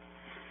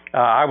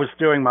 I was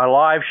doing my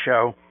live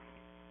show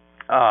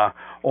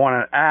on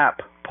an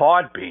app,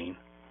 Podbean,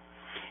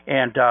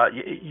 and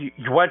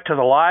you went to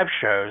the live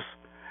shows,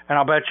 and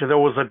I'll bet you there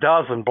was a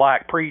dozen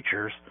black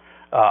preachers.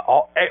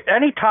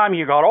 Anytime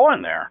you got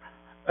on there,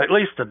 at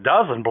least a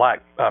dozen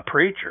black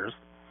preachers,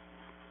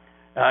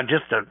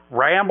 just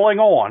rambling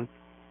on.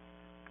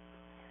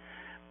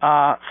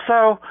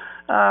 So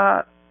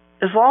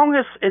as long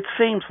as it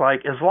seems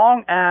like, as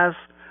long as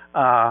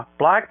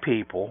black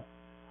people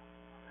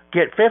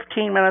get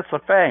 15 minutes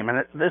of fame,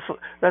 and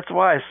that's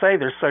why I say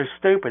they're so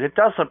stupid. It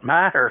doesn't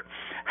matter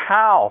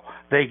how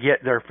they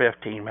get their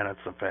 15 minutes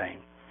of fame.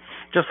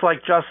 Just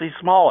like Jussie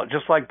Smollett,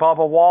 just like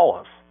Bubba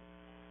Wallace.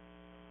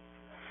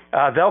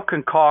 They'll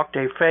concoct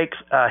a fake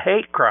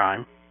hate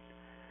crime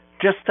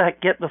just to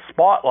get the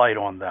spotlight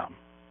on them.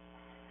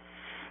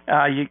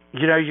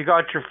 You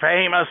got your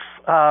famous,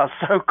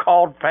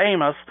 so-called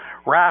famous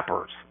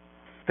rappers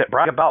that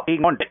brag about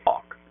being on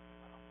TikTok.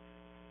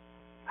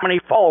 How many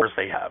followers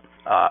they have.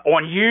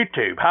 On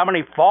YouTube, how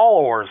many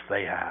followers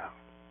they have.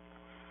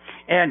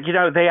 And,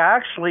 they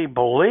actually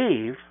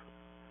believe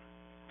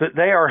that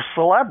they are a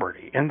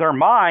celebrity. In their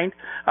mind,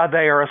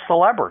 they are a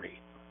celebrity.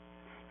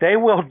 They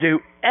will do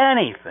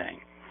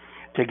anything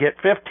to get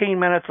 15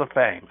 minutes of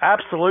fame.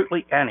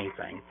 Absolutely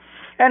anything.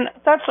 And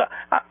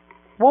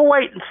we'll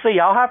wait and see.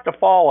 I'll have to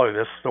follow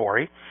this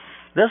story.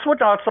 This would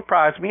not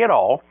surprise me at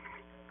all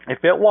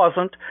if it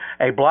wasn't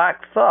a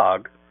black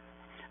thug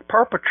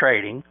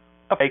perpetrating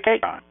a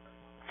fake crime.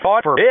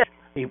 God forbid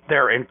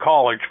they're in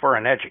college for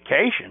an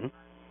education.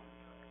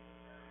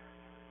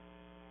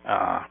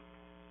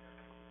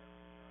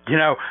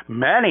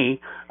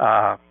 Many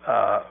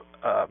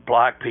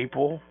black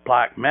people,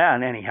 black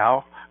men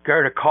anyhow,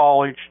 go to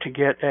college to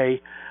get to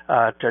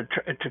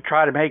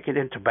try to make it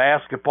into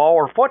basketball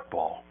or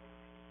football.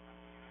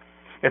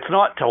 It's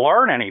not to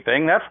learn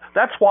anything.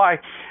 That's why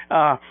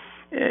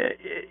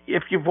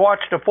if you've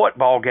watched a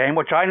football game,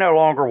 which I no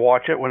longer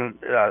watch it, when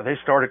they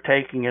started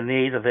taking a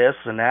knee to this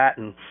and that,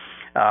 and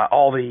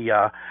all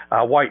the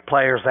white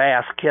players'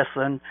 ass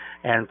kissing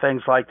and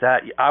things like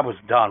that, I was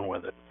done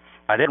with it.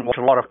 I didn't watch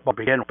a lot of football to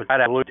begin with, but I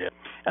absolutely did.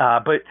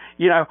 But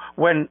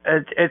when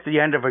at the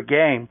end of a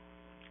game,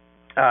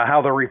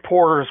 how the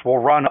reporters will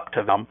run up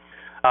to them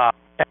to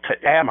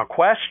ask them a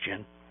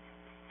question,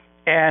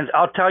 and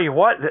I'll tell you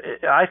what,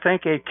 I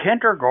think a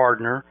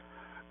kindergartner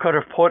could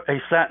have put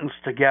a sentence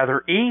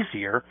together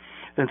easier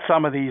than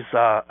some of these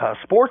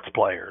sports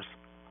players.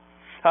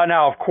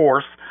 Now, of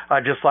course,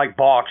 just like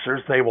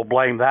boxers, they will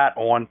blame that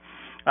on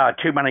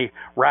too many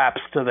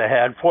raps to the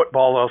head.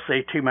 Football, they'll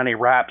say too many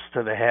raps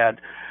to the head.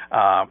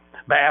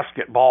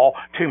 Basketball,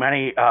 too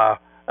many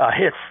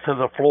hits to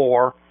the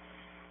floor.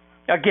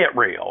 Now, get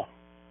real.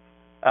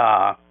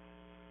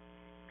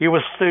 You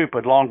was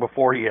stupid long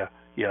before you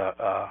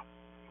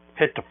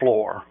hit the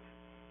floor.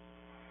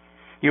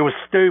 You was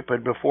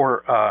stupid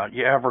before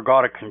you ever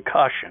got a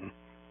concussion.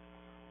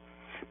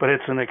 But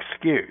it's an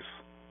excuse.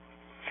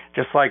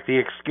 Just like the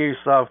excuse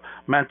of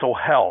mental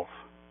health.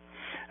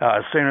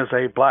 As soon as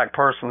a black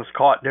person is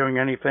caught doing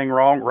anything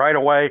wrong, right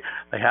away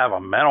they have a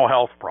mental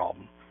health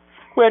problem.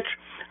 Which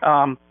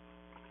I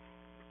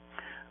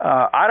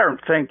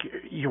don't think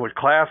you would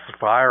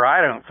classify, or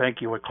I don't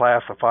think you would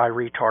classify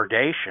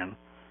retardation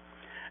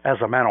as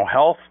a mental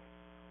health,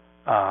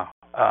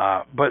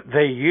 but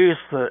they use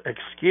the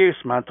excuse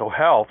mental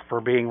health for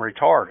being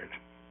retarded.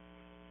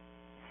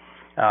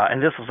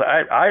 And this is,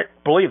 I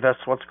believe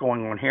that's what's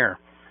going on here.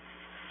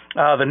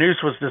 The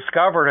noose was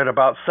discovered at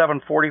about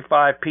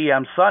 7:45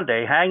 p.m.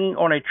 Sunday, hanging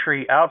on a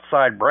tree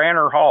outside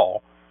Branner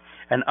Hall,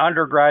 an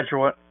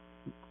undergraduate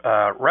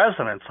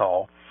residence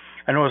hall,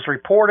 and was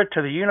reported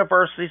to the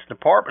university's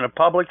Department of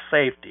Public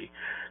Safety,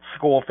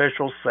 school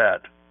officials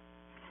said.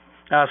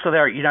 So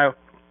there,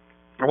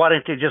 why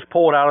didn't you just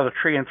pull it out of the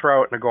tree and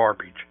throw it in the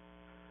garbage?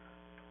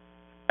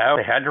 No,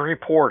 they had to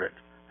report it.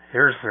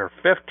 Here's their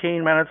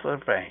 15 minutes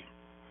of fame.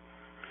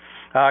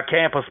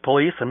 Campus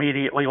police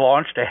immediately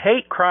launched a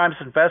hate crimes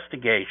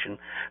investigation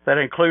that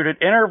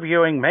included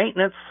interviewing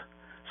maintenance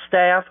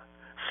staff,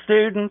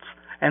 students,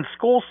 and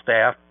school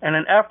staff in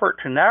an effort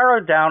to narrow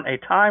down a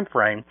time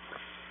frame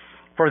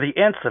for the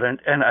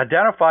incident and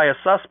identify a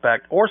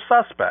suspect or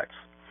suspects,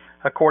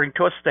 according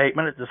to a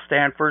statement at the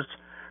Stanford's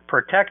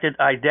Protected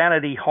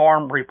Identity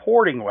Harm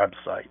Reporting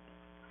website.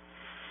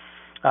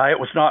 It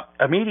was not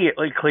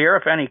immediately clear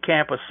if any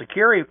campus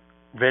security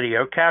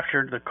video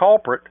captured the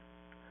culprit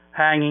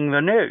hanging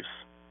the noose.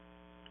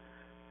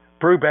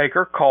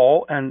 Brubaker,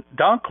 Cole, and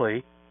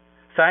Dunkley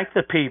thanked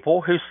the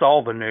people who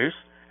saw the noose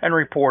and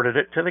reported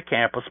it to the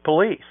campus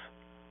police.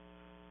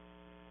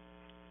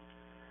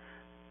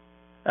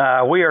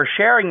 We are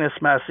sharing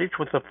this message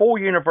with the full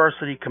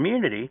university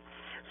community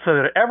so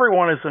that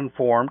everyone is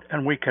informed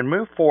and we can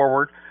move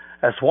forward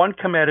as one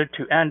committed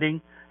to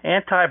ending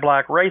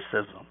anti-black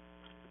racism,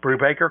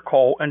 Brubaker,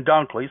 Cole, and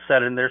Dunkley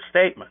said in their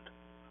statement.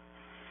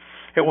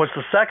 It was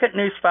the second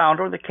noose found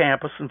on the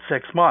campus in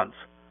 6 months.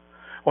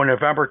 On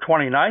November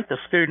 29th, a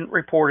student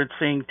reported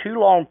seeing two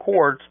long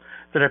cords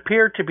that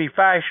appeared to be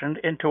fashioned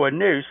into a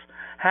noose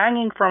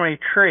hanging from a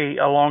tree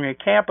along a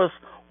campus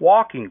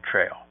walking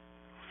trail.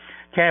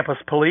 Campus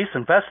police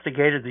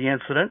investigated the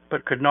incident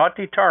but could not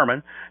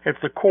determine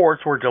if the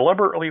cords were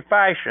deliberately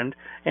fashioned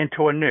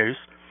into a noose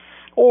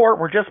or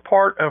were just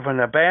part of an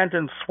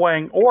abandoned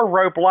swing or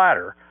rope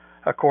ladder,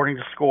 according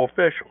to school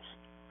officials.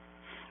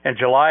 In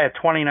July of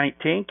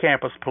 2019,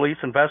 campus police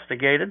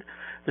investigated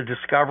the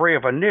discovery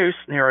of a noose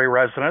near a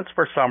residence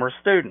for summer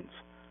students.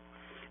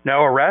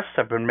 No arrests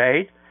have been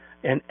made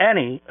in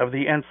any of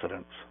the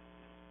incidents.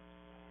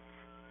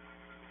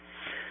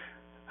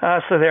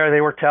 So there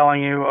they were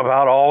telling you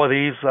about all of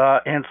these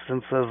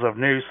instances of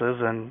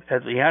nooses, and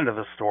at the end of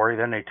the story,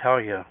 then they tell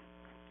you,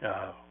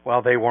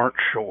 well, they weren't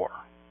sure.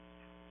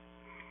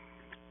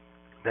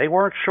 They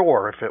weren't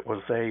sure if it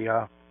was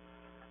a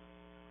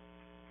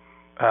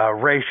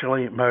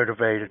racially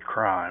motivated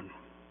crime.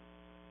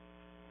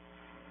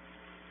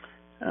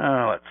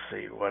 Let's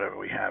see, what do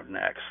we have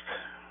next?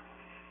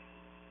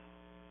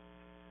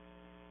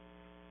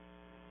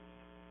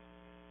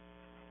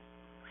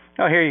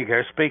 Oh, here you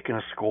go. Speaking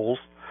of schools,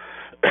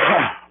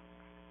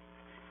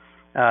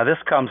 this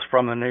comes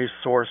from the news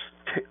source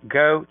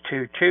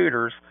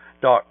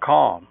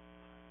GoToTutors.com.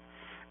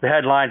 The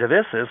headline to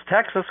this is,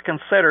 Texas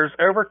considers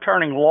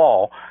overturning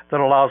law that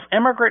allows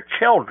immigrant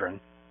children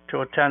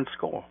to attend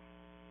school.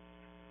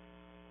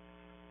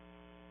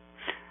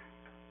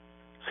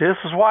 See, this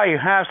is why you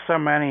have so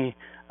many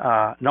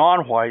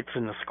non-whites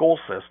in the school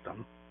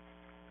system,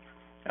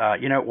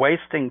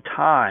 wasting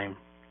time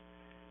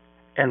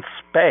and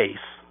space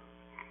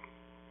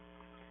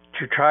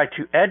to try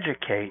to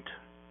educate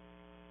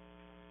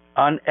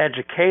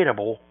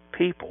uneducatable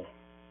people.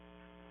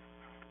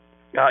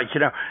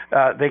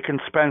 They can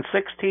spend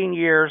 16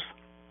 years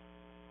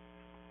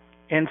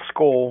in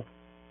school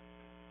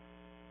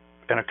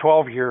in a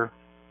 12-year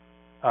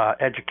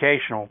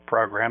educational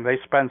program. They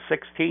spend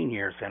 16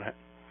 years in it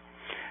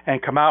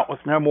and come out with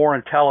no more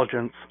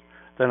intelligence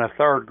than a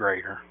third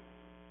grader.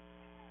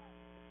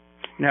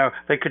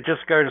 They could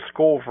just go to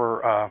school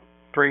for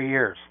 3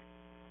 years,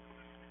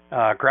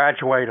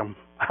 graduate them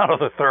out of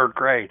the third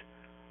grade,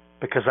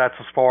 because that's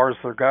as far as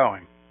they're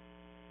going.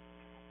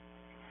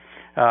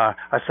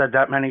 I said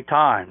that many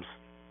times.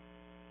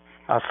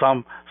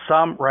 Some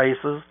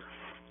races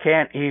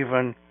can't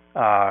even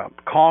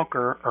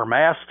conquer or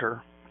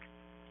master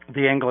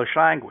the English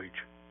language.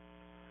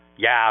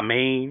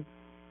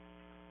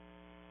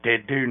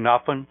 Did do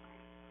nothing.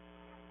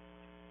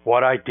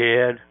 What I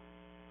did.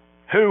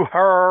 Who,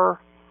 her.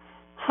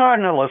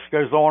 And the list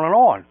goes on and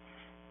on.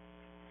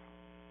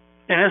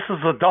 And this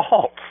is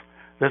adults.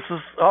 This is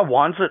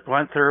ones that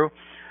went through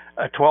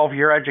a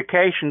 12-year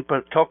education, but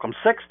it took them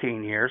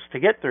 16 years to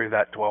get through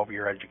that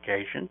 12-year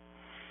education.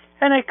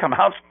 And they come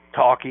out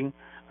talking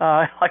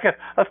like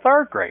a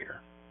third grader.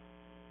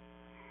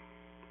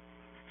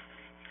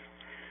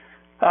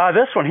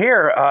 This one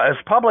here, as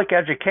public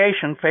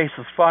education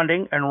faces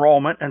funding,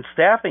 enrollment, and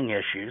staffing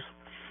issues,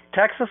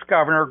 Texas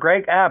Governor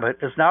Greg Abbott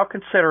is now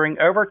considering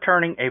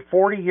overturning a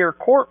 40-year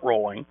court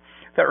ruling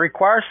that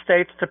requires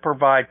states to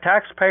provide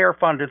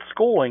taxpayer-funded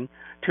schooling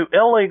to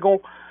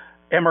illegal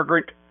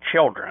immigrant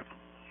children.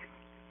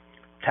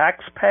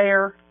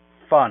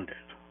 Taxpayer-funded.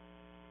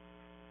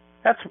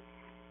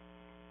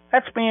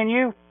 That's me and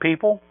you,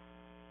 people,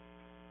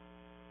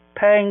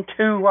 paying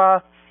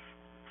to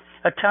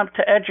attempt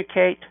to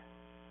educate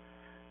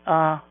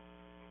the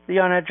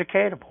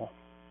uneducatable.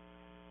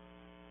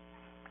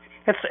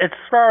 It's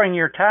throwing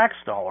your tax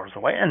dollars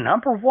away. And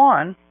number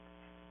one,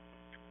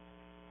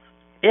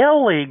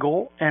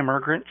 illegal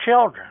immigrant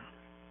children.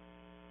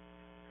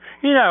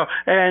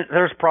 And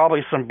there's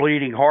probably some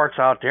bleeding hearts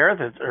out there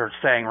that are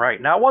saying right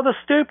now, well, the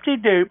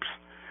stoop-de-doops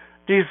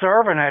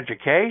deserve an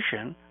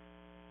education.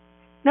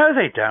 No,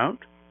 they don't.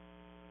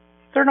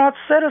 They're not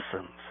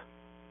citizens.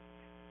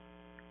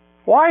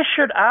 Why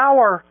should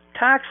our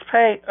tax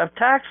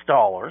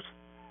dollars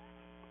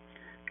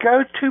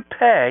go to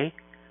pay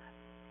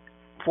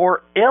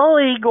for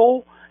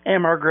illegal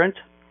immigrant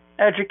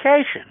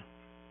education?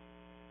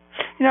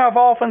 I've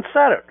often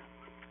said it.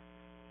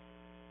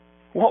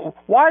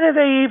 Why do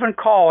they even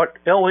call it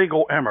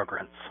illegal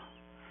immigrants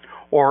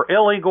or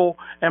illegal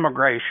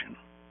immigration?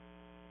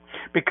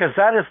 Because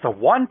that is the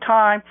one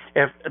time,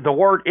 if the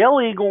word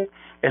illegal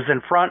is in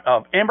front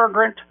of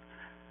immigrant,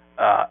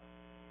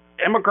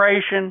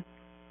 immigration,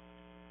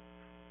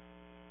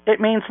 it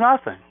means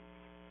nothing.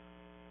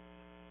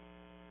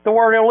 The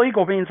word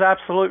illegal means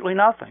absolutely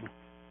nothing.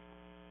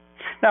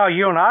 Now,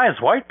 you and I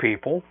as white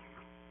people,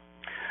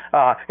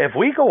 if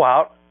we go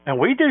out and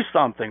we do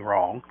something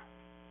wrong,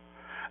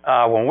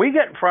 when we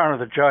get in front of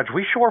the judge,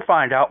 we sure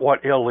find out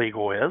what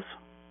illegal is,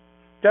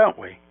 don't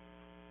we?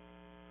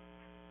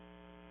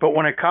 But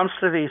when it comes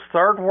to these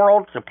third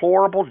world,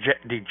 deplorable,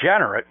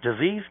 degenerate,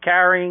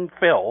 disease-carrying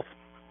filth,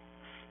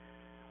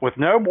 with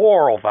no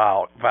moral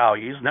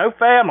values, no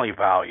family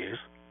values,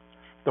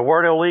 the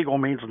word illegal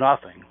means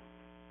nothing.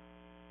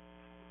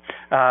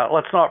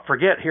 Let's not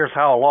forget, here's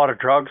how a lot of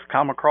drugs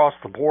come across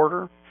the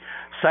border.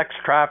 Sex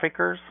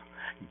traffickers,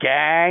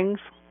 gangs.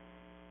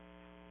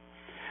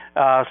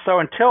 So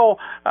until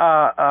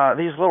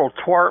these little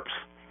twerps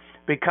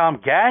become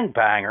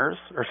gangbangers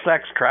or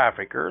sex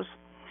traffickers,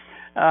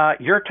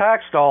 your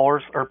tax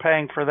dollars are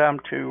paying for them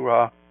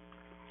to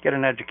get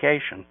an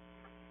education.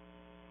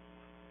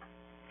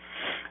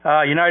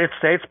 United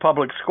States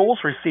public schools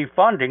receive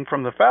funding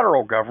from the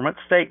federal government,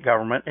 state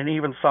government, and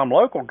even some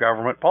local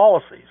government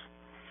policies.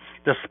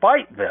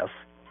 Despite this,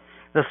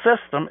 the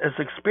system is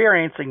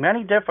experiencing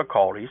many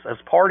difficulties as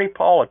party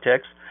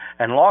politics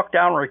and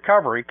lockdown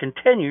recovery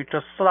continue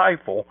to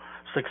stifle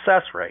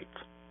success rates.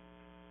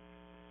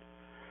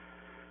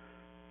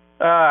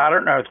 I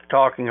don't know if they're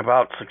talking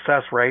about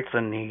success rates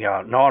in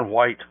the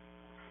non-white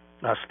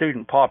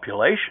student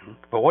population,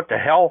 but what the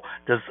hell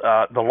does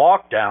the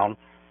lockdown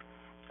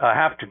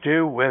have to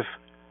do with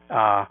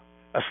a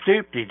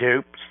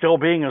stoop-de-doop still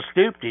being a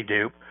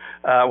stoop-de-doop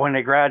when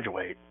they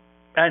graduate?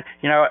 And,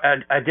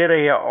 I did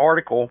an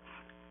article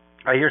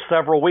here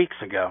several weeks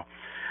ago.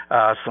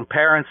 Some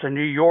parents in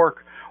New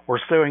York were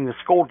suing the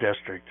school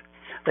district.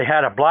 They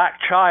had a black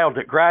child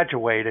that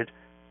graduated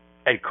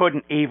and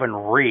couldn't even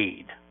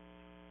read.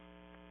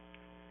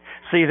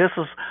 See, this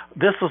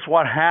is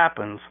what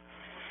happens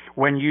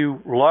when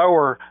you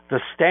lower the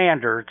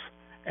standards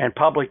and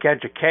public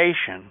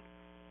education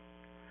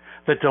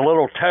that the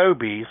little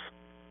Tobies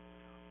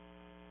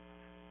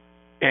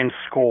in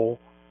school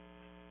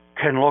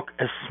can look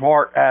as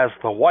smart as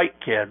the white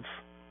kids,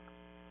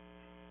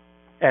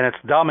 and it's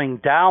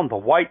dumbing down the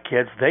white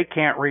kids. They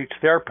can't reach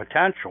their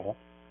potential.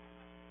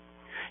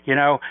 You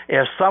know,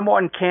 if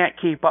someone can't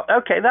keep up,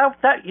 okay,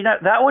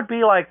 that would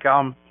be like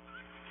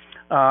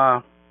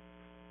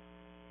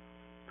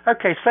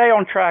okay, say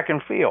on track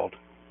and field,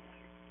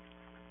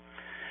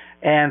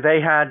 and they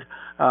had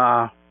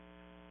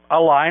a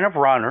line of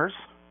runners,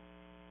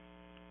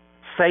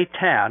 say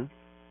 10,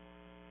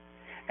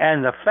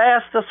 and the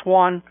fastest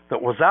one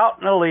that was out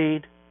in the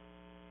lead,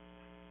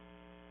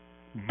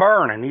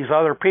 burning these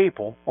other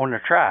people on the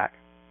track,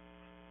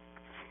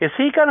 is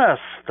he going to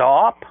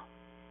stop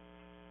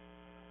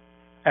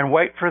and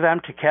wait for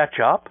them to catch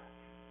up?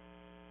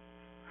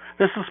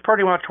 This is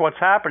pretty much what's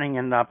happening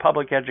in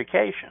public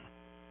education.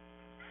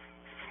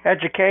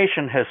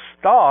 Education has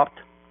stopped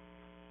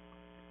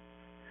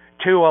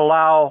to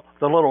allow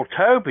the little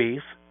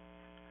Tobies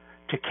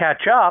to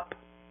catch up,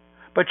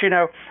 but you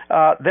know,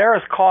 they're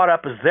as caught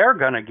up as they're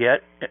going to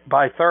get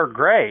by third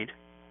grade.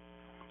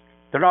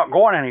 They're not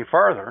going any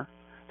further.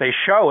 They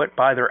show it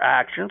by their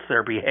actions,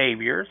 their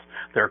behaviors,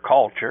 their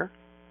culture.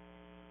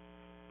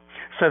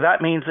 So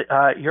that means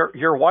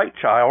your white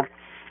child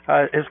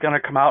is going to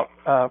come out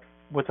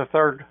with a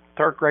third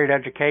grade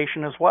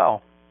education as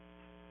well.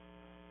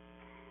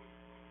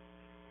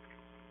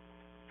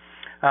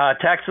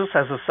 Texas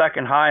has the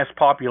second highest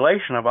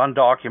population of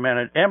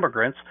undocumented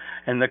immigrants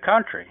in the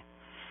country,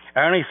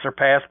 only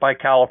surpassed by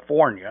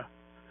California.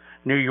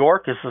 New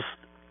York is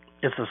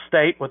a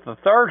state with the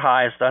third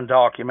highest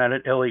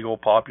undocumented illegal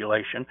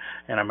population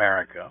in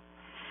America.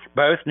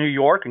 Both New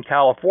York and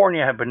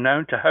California have been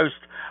known to host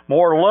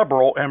more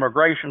liberal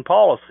immigration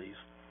policies.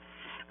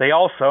 They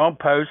also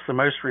imposed the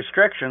most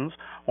restrictions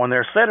on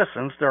their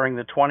citizens during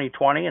the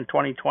 2020 and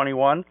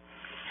 2021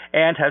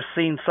 and have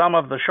seen some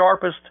of the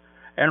sharpest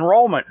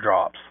enrollment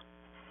drops.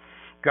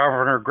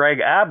 Governor Greg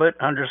Abbott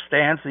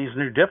understands these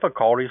new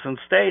difficulties and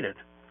stated,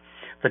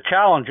 "The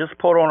challenges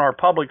put on our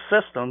public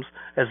systems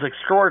is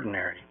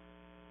extraordinary."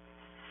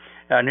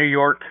 New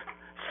York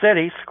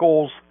City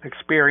schools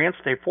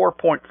experienced a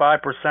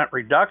 4.5%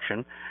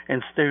 reduction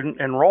in student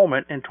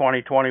enrollment in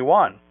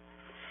 2021.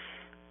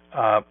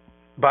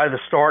 By the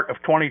start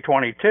of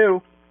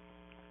 2022,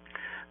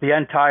 the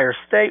entire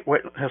state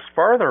witnessed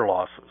further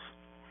losses.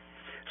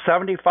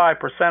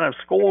 75% of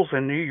schools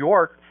in New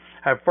York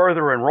have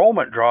further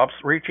enrollment drops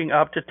reaching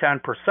up to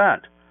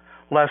 10%,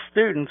 less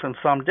students in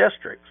some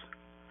districts.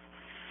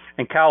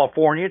 In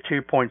California,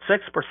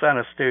 2.6%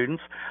 of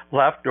students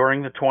left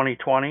during the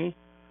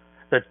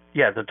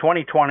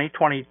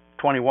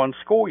 2020-2021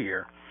 school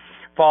year,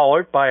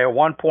 followed by a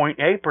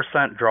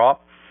 1.8%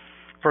 drop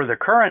for the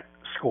current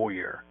school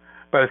year.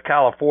 Both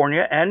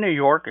California and New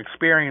York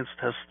experienced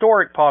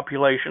historic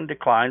population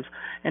declines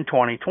in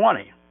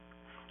 2020.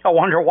 I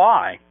wonder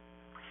why.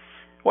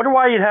 Wonder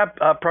why you'd have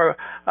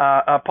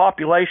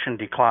population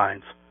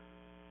declines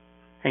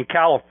in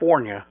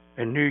California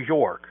and New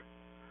York.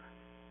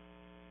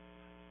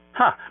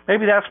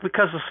 Maybe that's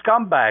because the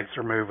scumbags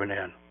are moving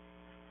in.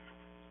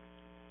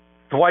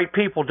 The white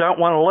people don't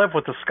want to live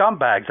with the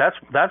scumbags.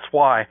 That's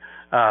why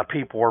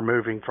people are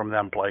moving from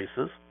them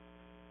places.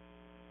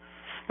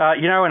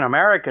 You know, in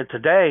America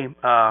today,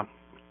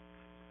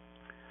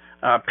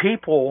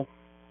 people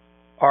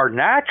are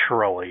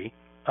naturally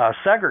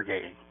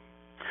segregating.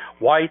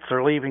 Whites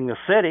are leaving the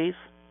cities,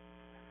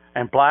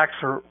 and blacks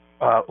are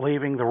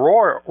leaving the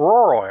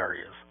rural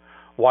areas.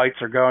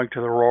 Whites are going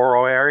to the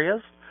rural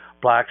areas.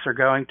 Blacks are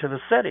going to the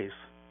cities.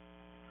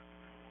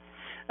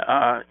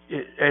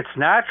 It's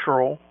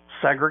natural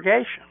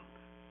segregation.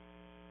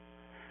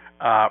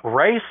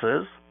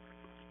 Races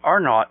are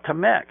not to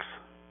mix.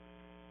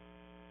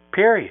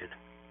 Period.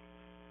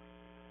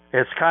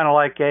 It's kind of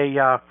like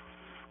a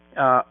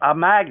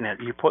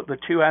magnet. You put the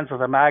two ends of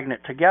the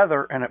magnet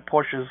together, and it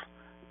pushes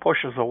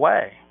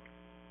away.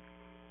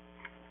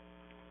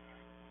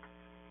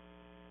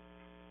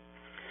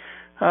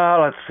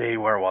 Let's see,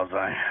 where was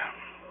I?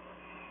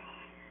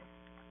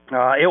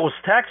 It was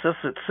Texas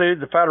that sued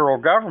the federal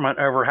government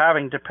over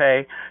having to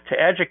pay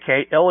to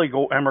educate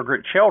illegal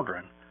immigrant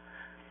children.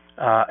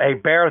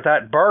 Bear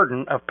that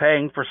burden of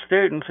paying for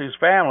students whose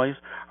families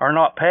are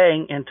not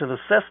paying into the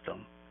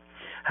system.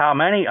 How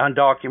many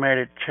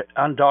undocumented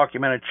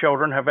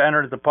children have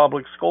entered the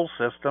public school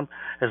system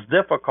is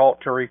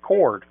difficult to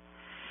record,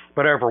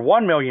 but over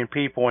 1 million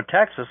people in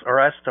Texas are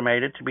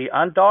estimated to be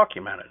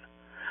undocumented.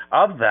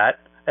 Of that,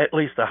 at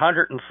least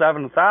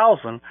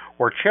 107,000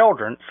 were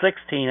children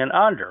 16 and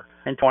under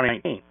in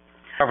 2019.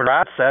 Governor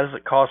Abbott says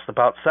it costs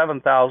about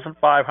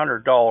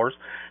 $7,500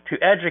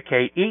 to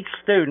educate each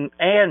student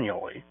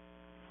annually.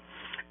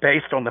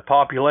 Based on the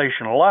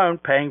population alone,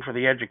 paying for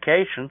the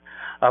education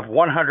of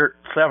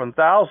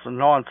 107,000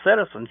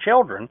 non-citizen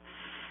children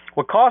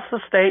would cost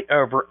the state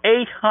over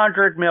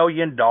 $800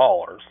 million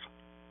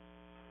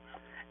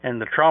in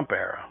the Trump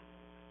era.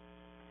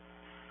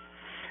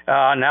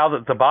 now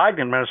that the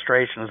Biden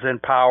administration is in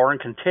power and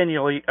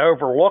continually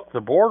overlook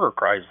the border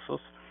crisis,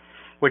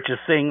 which is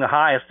seeing the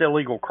highest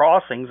illegal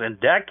crossings in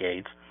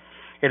decades,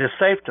 it is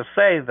safe to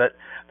say that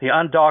the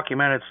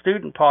undocumented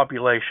student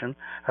population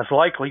has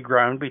likely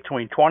grown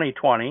between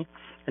 2020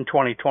 and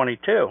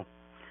 2022.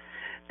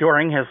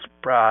 During his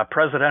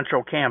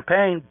presidential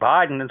campaign,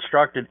 Biden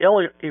instructed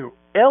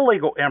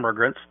illegal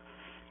immigrants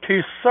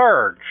to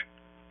surge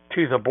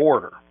to the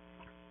border.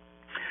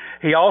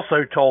 He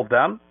also told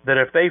them that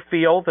if they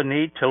feel the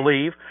need to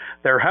leave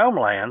their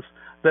homelands,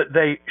 that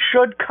they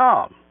should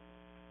come.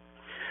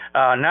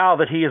 Now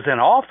that he is in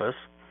office,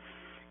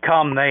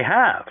 come they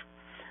have.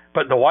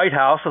 But the White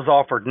House has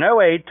offered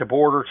no aid to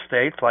border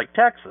states like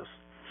Texas,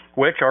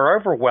 which are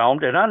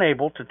overwhelmed and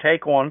unable to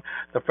take on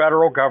the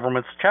federal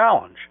government's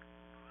challenge.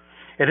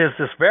 It is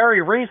this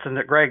very reason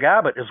that Greg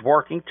Abbott is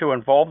working to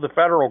involve the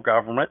federal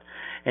government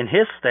in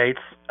his state's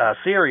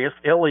serious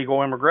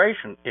illegal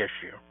immigration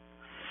issue,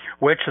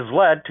 which has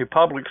led to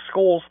public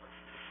schools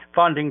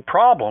funding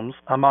problems,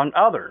 among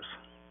others.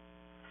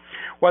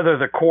 Whether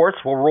the courts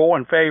will rule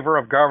in favor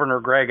of Governor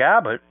Greg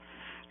Abbott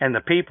and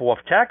the people of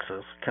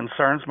Texas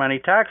concerns many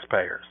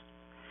taxpayers.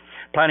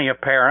 Plenty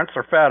of parents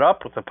are fed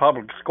up with the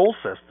public school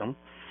system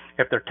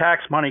if their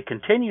tax money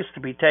continues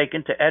to be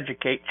taken to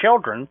educate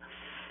children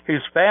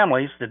whose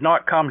families did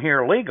not come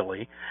here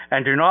legally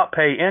and do not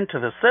pay into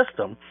the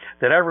system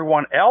that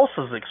everyone else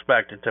is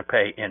expected to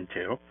pay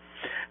into.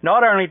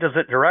 Not only does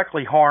it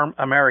directly harm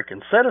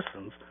American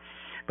citizens,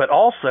 but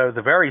also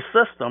the very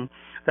system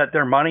that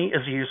their money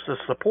is used to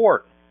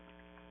support.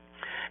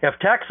 If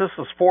Texas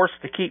is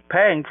forced to keep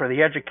paying for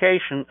the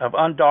education of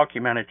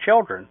undocumented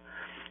children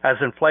as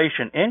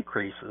inflation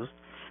increases,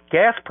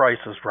 gas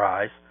prices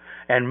rise,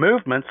 and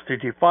movements to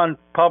defund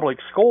public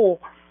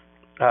school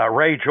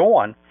rage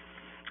on,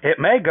 it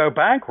may go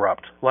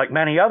bankrupt like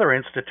many other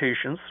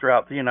institutions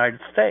throughout the United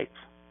States.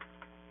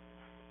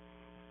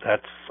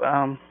 That's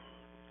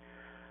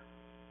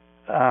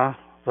the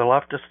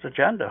leftist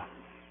agenda.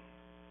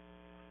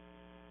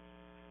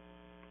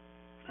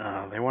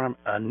 They want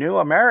a new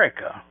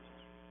America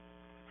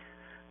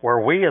where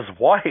we as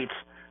whites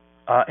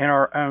in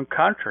our own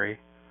country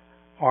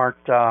aren't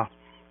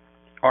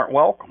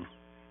welcome.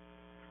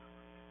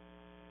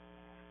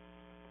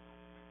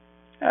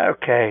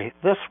 Okay,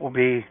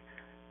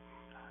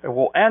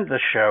 we'll end the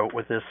show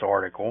with this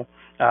article.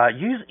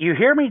 You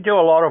hear me do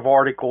a lot of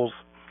articles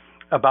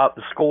about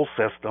the school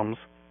systems,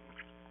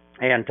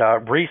 and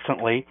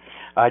recently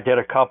I did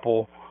a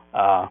couple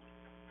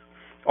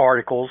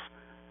articles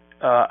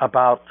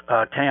about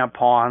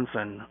tampons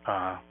and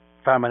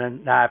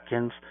feminine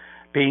napkins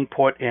being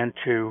put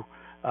into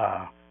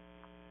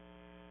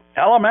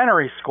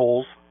elementary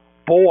schools,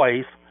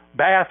 boys'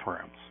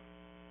 bathrooms.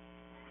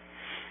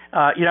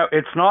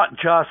 It's not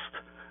just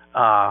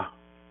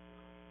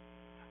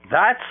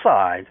that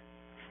side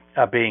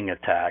being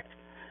attacked.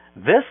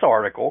 This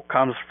article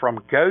comes from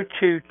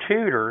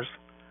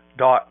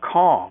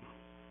GoToTutors.com.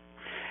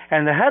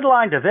 And the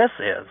headline to this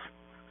is,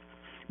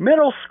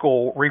 middle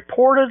school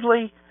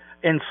reportedly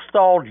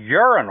installed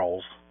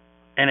urinals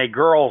in a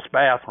girl's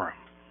bathroom.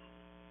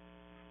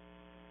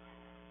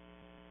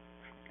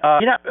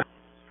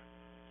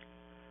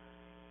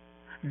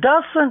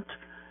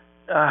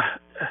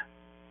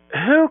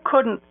 Who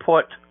couldn't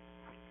put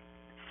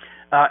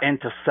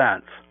into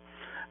sense?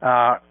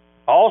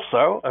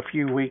 Also, a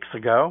few weeks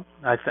ago,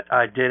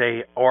 I did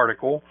an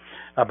article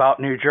about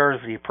New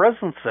Jersey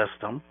prison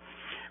system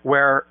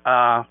where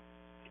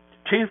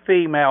 2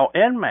 female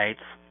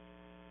inmates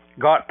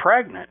got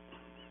pregnant.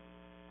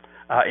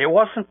 It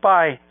wasn't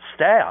by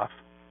staff.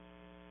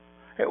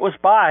 It was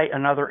by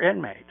another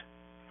inmate.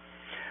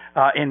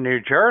 In New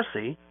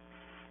Jersey,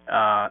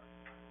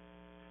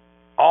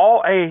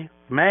 all a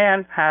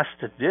man has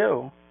to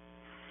do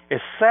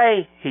is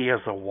say he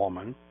is a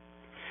woman,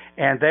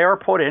 and they are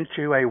put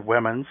into a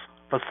women's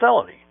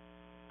facility.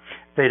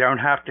 They don't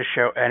have to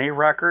show any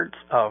records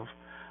of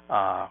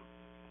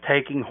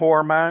taking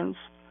hormones.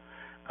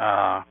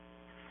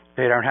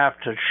 They don't have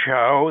to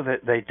show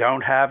that they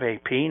don't have a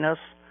penis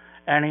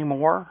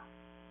anymore.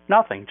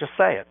 Nothing. Just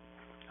say it.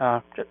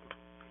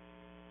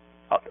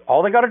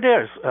 All they got to do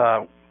is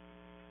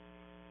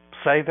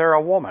say they're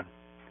a woman,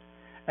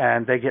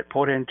 and they get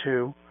put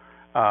into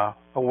a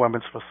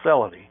women's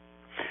facility.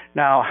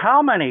 Now,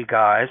 how many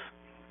guys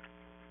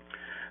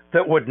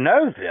that would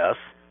know this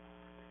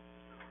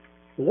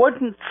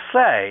wouldn't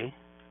say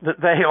that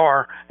they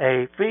are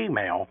a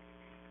female,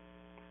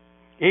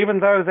 even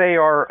though they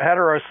are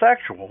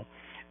heterosexual?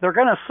 They're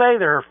going to say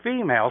they're a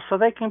female so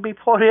they can be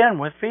put in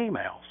with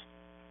females.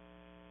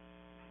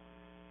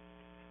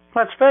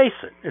 Let's face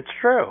it, it's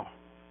true.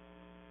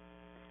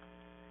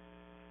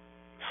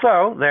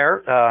 So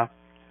there,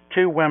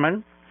 2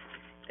 women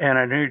in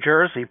a New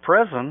Jersey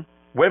prison,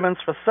 women's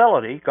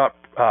facility, got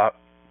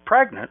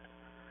pregnant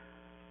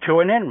to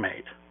an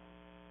inmate.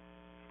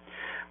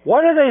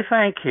 What do they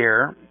think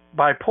here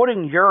by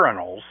putting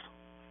urinals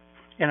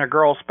in a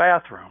girl's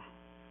bathroom?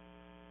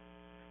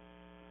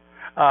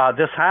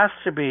 This has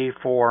to be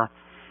for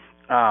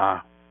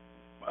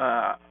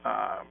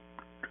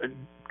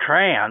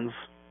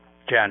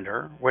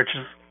transgender, which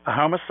is a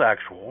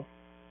homosexual.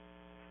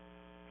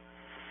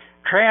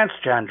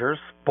 Transgenders,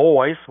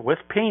 boys with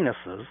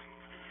penises,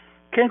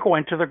 can go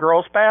into the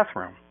girls'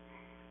 bathroom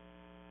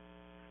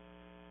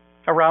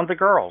around the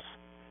girls.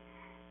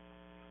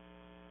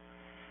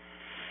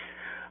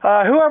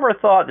 Whoever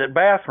thought that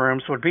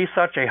bathrooms would be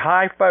such a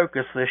high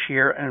focus this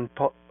year in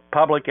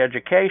public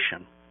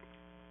education?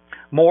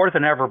 More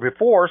than ever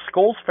before,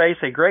 schools face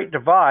a great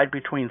divide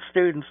between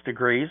students'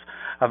 degrees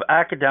of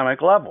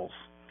academic levels.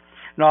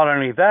 Not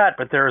only that,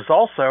 but there is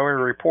also a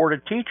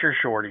reported teacher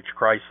shortage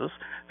crisis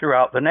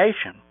throughout the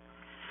nation.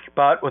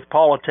 But with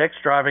politics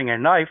driving a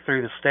knife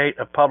through the state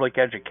of public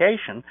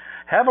education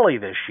heavily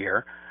this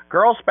year,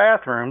 girls'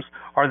 bathrooms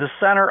are the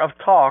center of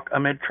talk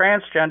amid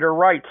transgender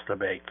rights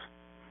debates.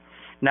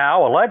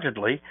 Now,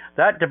 allegedly,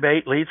 that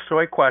debate leads to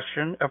a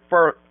question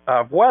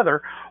of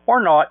whether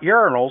or not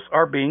urinals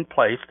are being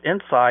placed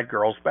inside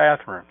girls'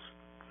 bathrooms.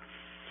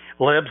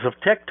 Libs of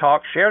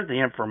TikTok shared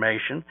the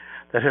information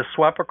that has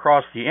swept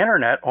across the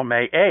internet on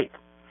May 8th.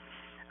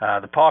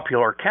 The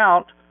popular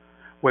account,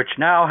 which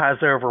now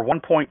has over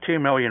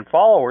 1.2 million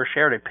followers,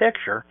 shared a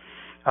picture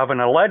of an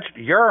alleged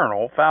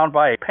urinal found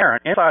by a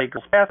parent inside a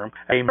girls' bathroom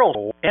at a middle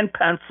school in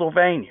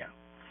Pennsylvania.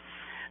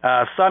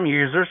 Some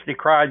users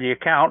decried the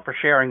account for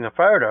sharing the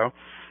photo,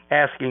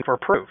 asking for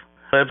proof.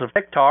 Libs of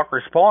TikTok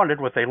responded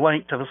with a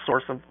link to the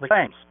source of the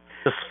claims.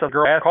 This is the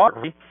girl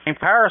named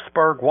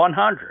Harrisburg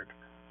 100,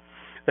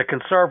 the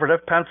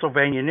conservative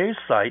Pennsylvania news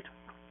site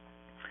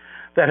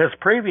that has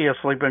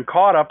previously been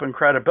caught up in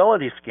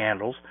credibility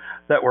scandals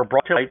that were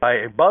brought to light by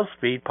a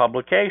BuzzFeed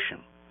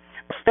publication.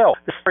 Still,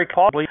 this story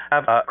probably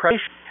have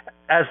accreditation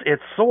as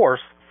its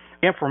source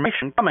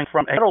information coming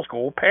from a middle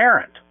school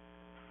parent.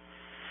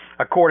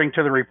 According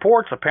to the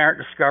reports, a parent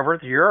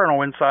discovered the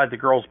urinal inside the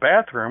girls'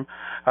 bathroom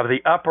of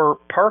the Upper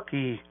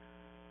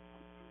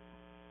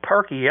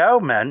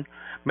Perkiomen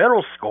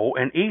Middle School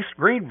in East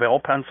Greenville,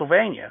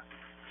 Pennsylvania.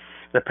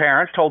 The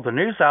parent told the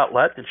news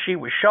outlet that she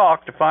was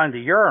shocked to find the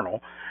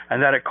urinal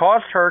and that it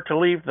caused her to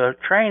leave the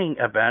training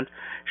event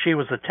she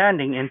was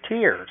attending in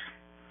tears.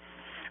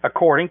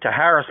 According to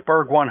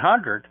Harrisburg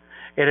 100,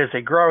 it is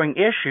a growing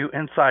issue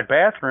inside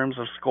bathrooms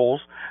of schools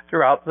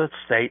throughout the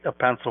state of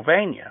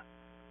Pennsylvania.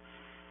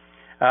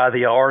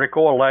 The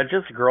article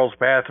alleges the girls'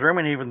 bathroom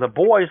and even the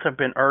boys have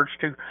been urged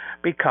to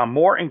become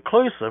more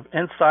inclusive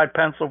inside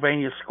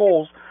Pennsylvania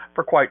schools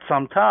for quite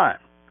some time.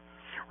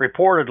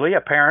 Reportedly,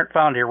 a parent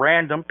found a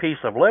random piece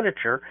of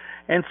literature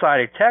inside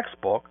a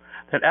textbook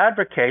that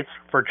advocates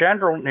for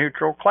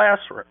gender-neutral class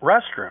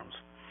restrooms.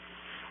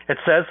 It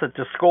says that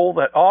the school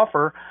that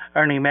offer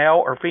only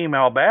male or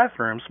female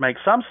bathrooms make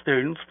some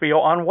students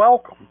feel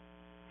unwelcome.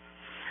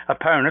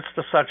 Opponents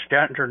to such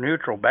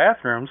gender-neutral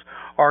bathrooms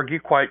argue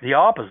quite the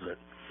opposite.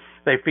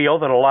 They feel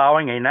that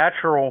allowing a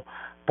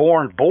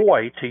natural-born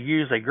boy to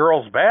use a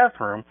girl's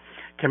bathroom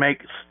can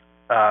make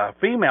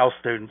female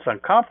students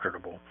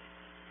uncomfortable.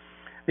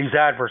 These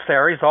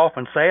adversaries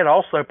often say it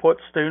also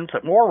puts students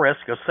at more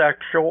risk of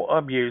sexual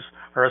abuse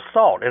or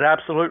assault. It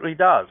absolutely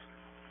does.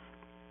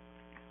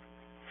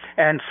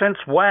 And since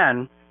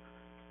when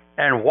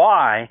and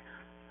why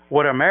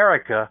would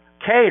America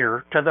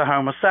cater to the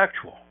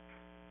homosexual?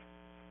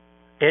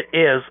 It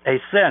is a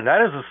sin.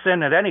 That is a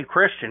sin that any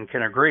Christian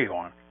can agree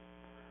on,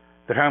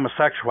 that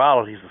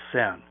homosexuality is a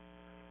sin.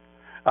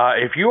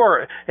 If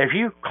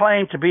you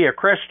claim to be a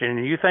Christian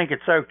and you think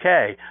it's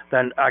okay,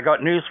 then I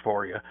got news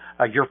for you.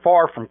 You're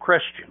far from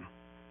Christian.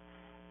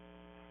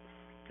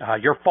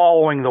 You're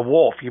following the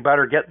wolf. You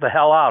better get the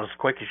hell out as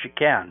quick as you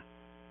can.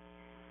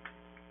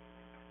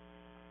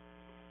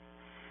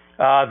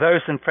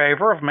 Those in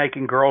favor of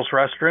making girls'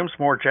 restrooms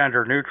more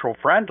gender-neutral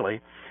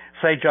friendly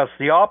say just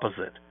the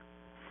opposite.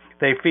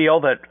 They feel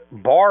that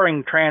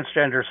barring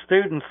transgender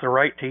students the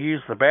right to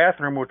use the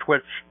bathroom with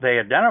which they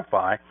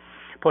identify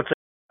puts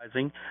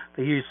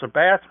the use of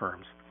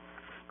bathrooms,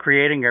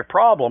 creating a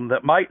problem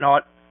that might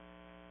not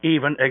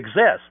even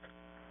exist.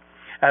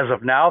 As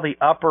of now, the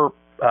Upper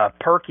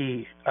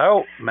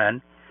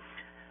Perkiomen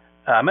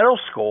Middle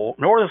School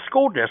nor the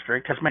school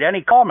district has made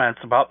any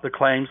comments about the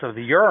claims of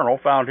the urinal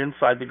found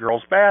inside the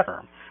girls'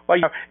 bathroom. Well,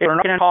 if there are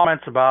no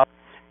comments about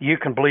it, you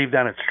can believe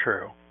then it's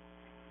true.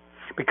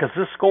 Because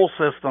this school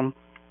system,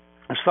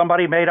 if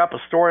somebody made up a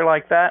story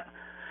like that,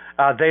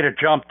 they'd have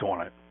jumped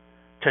on it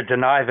to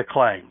deny the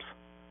claims.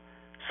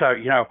 So,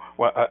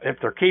 if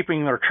they're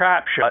keeping their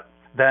trap shut,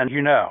 then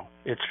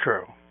it's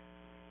true.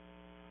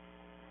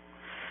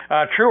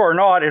 True or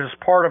not, it is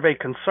part of a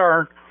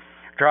concern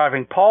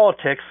driving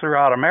politics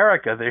throughout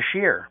America this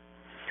year.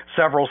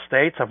 Several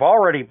states have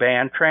already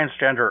banned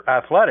transgender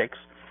athletics,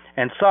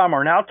 and some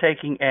are now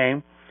taking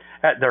aim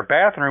at their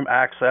bathroom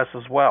access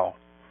as well.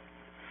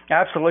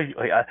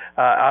 Absolutely.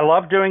 I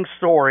love doing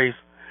stories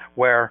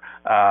where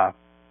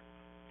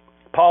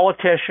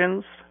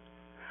politicians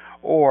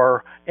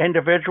or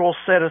individual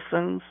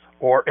citizens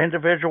or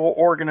individual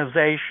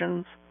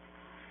organizations,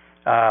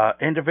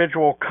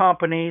 individual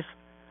companies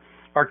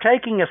are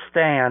taking a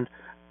stand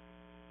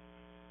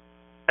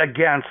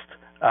against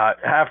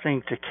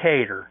having to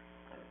cater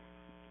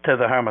to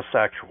the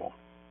homosexual.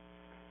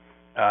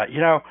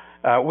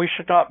 We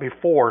should not be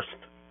forced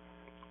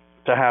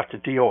to have to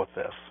deal with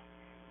this.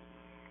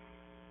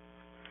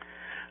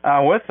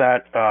 With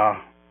that,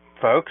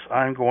 folks,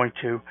 I'm going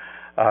to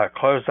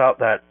close up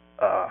the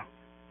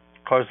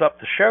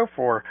show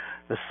for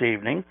this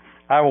evening.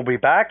 I will be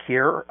back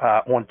here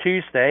on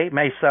Tuesday,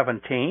 May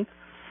 17th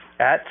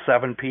at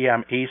 7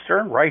 p.m.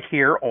 Eastern, right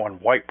here on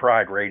White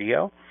Pride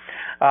Radio.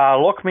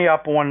 Look me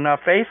up on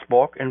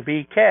Facebook and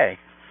VK.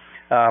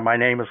 My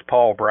name is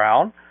Paul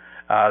Brown.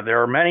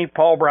 There are many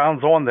Paul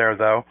Browns on there,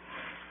 though.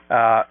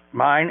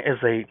 Mine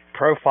is a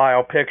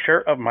profile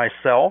picture of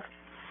myself,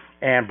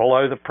 and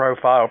below the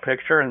profile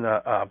picture in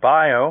the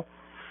bio,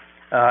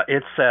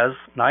 it says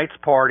Knights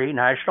Party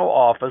National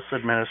Office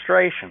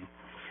Administration.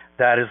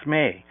 That is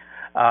me.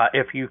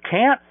 If you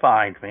can't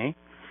find me,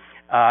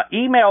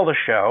 email the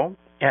show,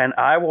 and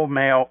I will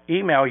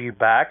email you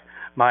back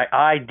my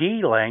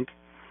ID link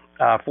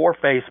for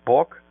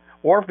Facebook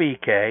or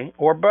VK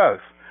or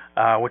both,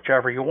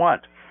 whichever you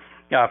want.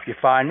 Now, if you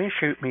find me,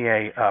 shoot me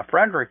a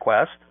friend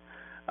request,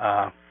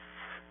 and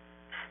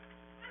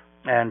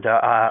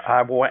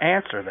I will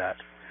answer that.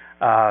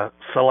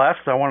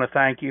 Celeste, I want to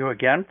thank you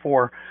again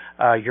for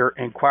your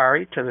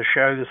inquiry to the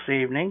show this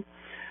evening.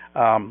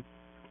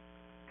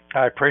 I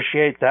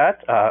appreciate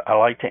that. I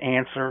like to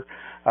answer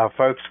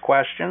folks'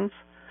 questions.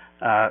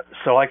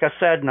 So like I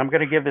said, and I'm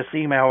going to give this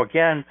email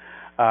again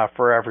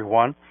for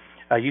everyone,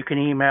 you can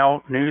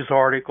email news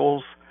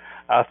articles,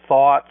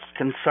 thoughts,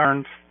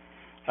 concerns,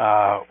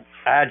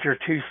 add your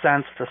 2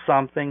 cents to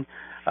something.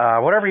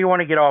 Whatever you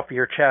want to get off of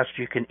your chest,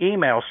 you can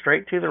email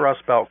straight to the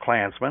Rustbelt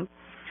Klansman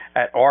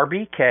at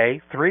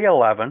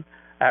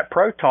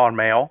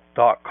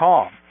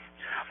rbk311@protonmail.com.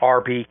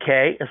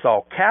 RBK is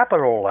all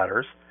capital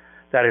letters.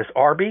 That is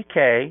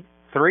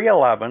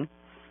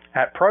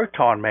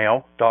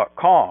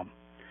rbk311@protonmail.com.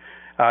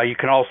 You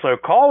can also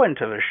call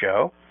into the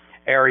show,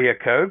 area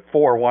code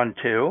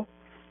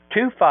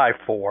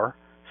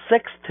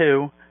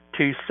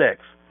 412-254-6226.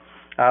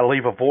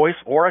 Leave a voice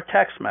or a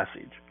text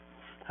message.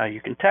 You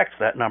can text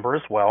that number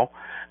as well.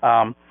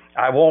 I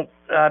won't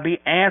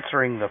be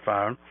answering the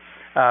phone,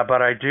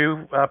 but I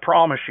do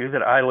promise you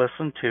that I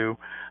listen to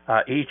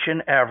each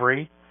and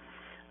every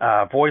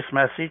voice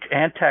message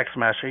and text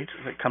message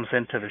that comes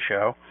into the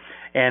show.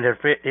 And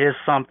if it is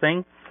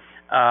something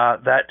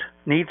that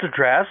needs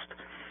addressed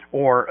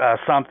or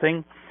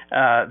something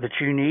that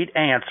you need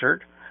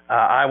answered,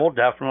 I will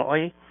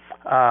definitely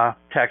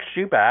text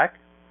you back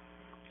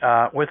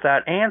with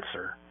that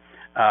answer.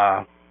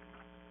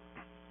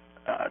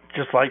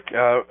 Just like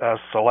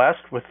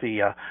Celeste with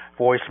the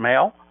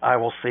voicemail, I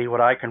will see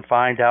what I can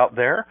find out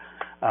there.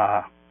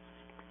 I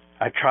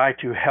try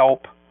to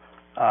help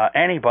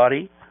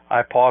anybody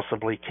I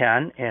possibly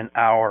can in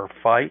our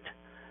fight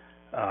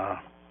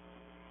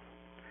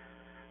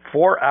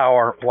for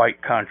our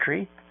white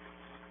country,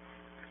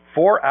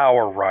 for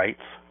our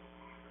rights.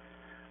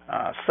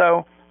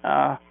 So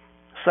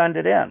send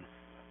it in.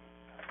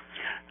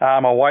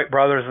 My white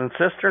brothers and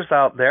sisters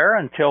out there,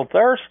 until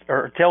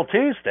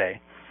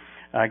Tuesday.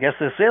 I guess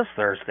this is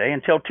Thursday.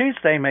 Until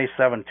Tuesday, May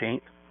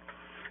 17th,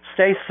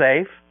 stay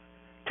safe,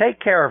 take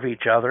care of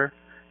each other,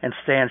 and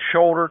stand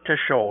shoulder to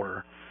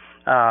shoulder.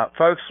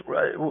 Folks,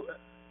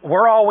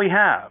 we're all we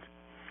have.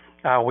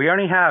 We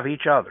only have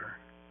each other.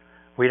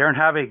 We don't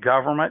have a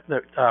government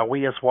that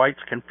we as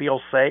whites can feel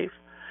safe.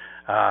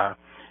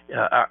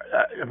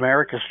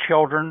 America's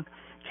children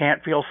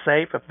can't feel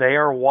safe if they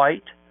are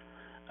white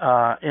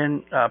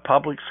in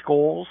public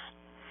schools.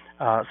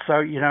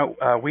 So,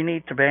 we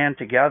need to band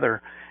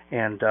together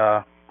and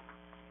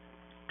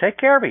take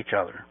care of each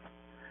other.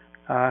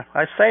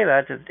 I say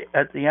that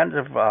at the end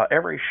of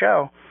every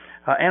show,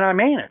 and I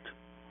mean it.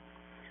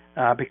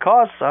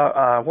 Because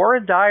we're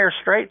in dire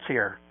straits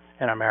here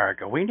in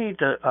America. We need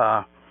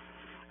to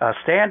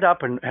stand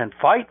up and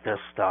fight this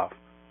stuff.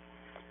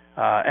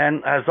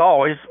 And as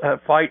always,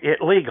 fight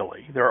it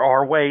legally. There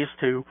are ways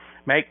to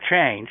make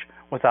change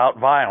without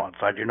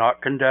violence. I do not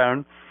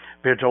condone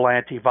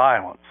vigilante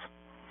violence.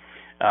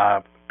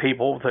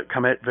 People that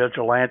commit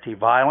vigilante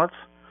violence,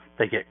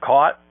 they get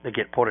caught, they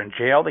get put in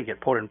jail, they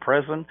get put in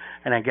prison,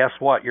 and then guess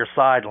what? You're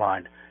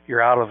sidelined.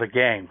 You're out of the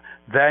game.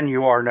 Then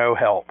you are no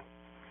help.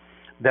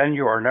 Then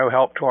you are no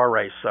help to our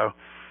race. So,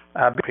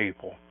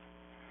 people,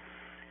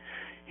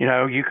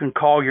 you can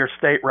call your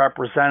state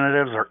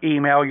representatives or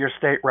email your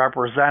state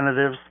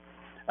representatives.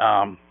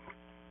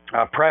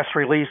 Press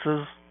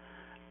releases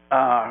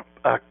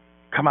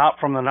come out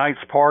from the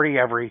Knights Party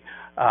every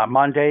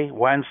Monday,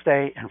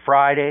 Wednesday, and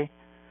Friday.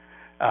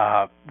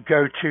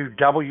 Go to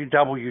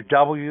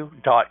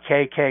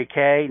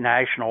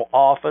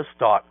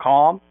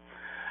www.kkknationaloffice.com.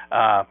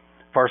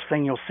 First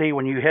thing you'll see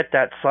when you hit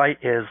that site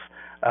is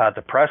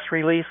the press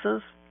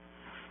releases.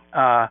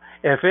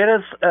 If it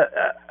is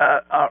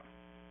a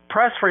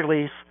press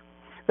release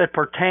that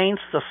pertains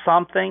to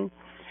something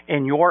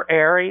in your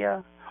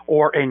area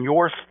or in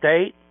your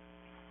state,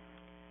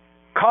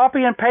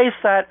 copy and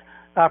paste that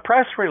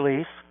press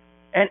release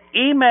and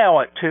email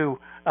it to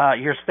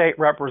your state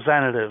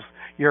representatives,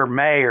 your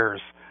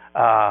mayors,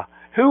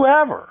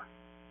 whoever.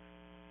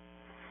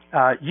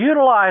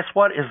 Utilize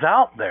what is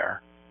out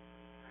there.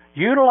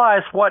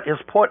 Utilize what is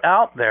put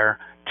out there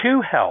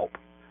to help,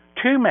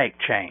 to make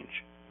change.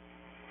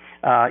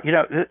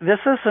 This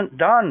isn't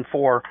done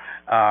for,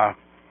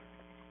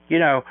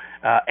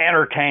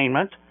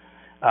 entertainment.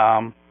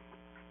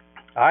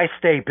 I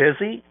stay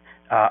busy.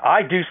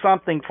 I do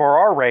something for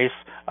our race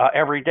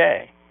every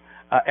day.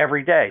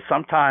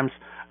 Sometimes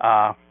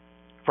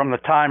from the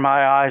time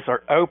my eyes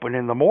are open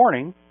in the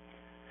morning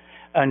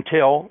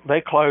until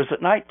they close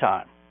at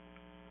nighttime.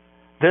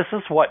 This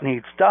is what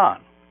needs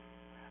done.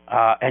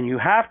 And you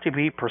have to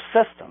be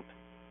persistent.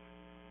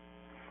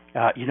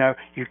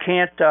 You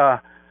can't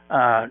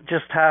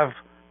just have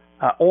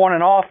on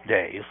and off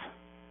days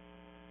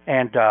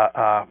and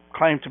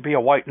claim to be a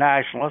white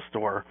nationalist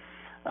or,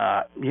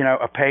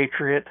 a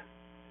patriot.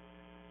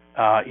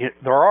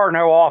 There are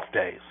no off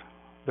days.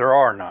 There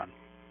are none.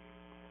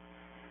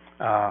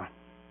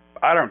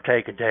 I don't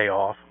take a day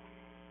off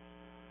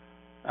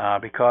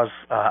because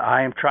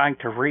I am trying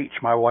to reach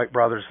my white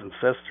brothers and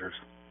sisters.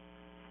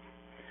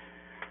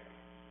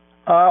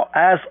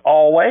 As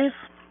always,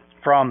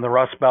 from the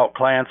Rustbelt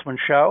Klansman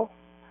Show,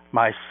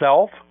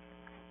 myself,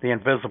 the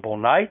Invisible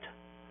Knight,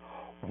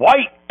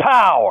 White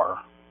Power!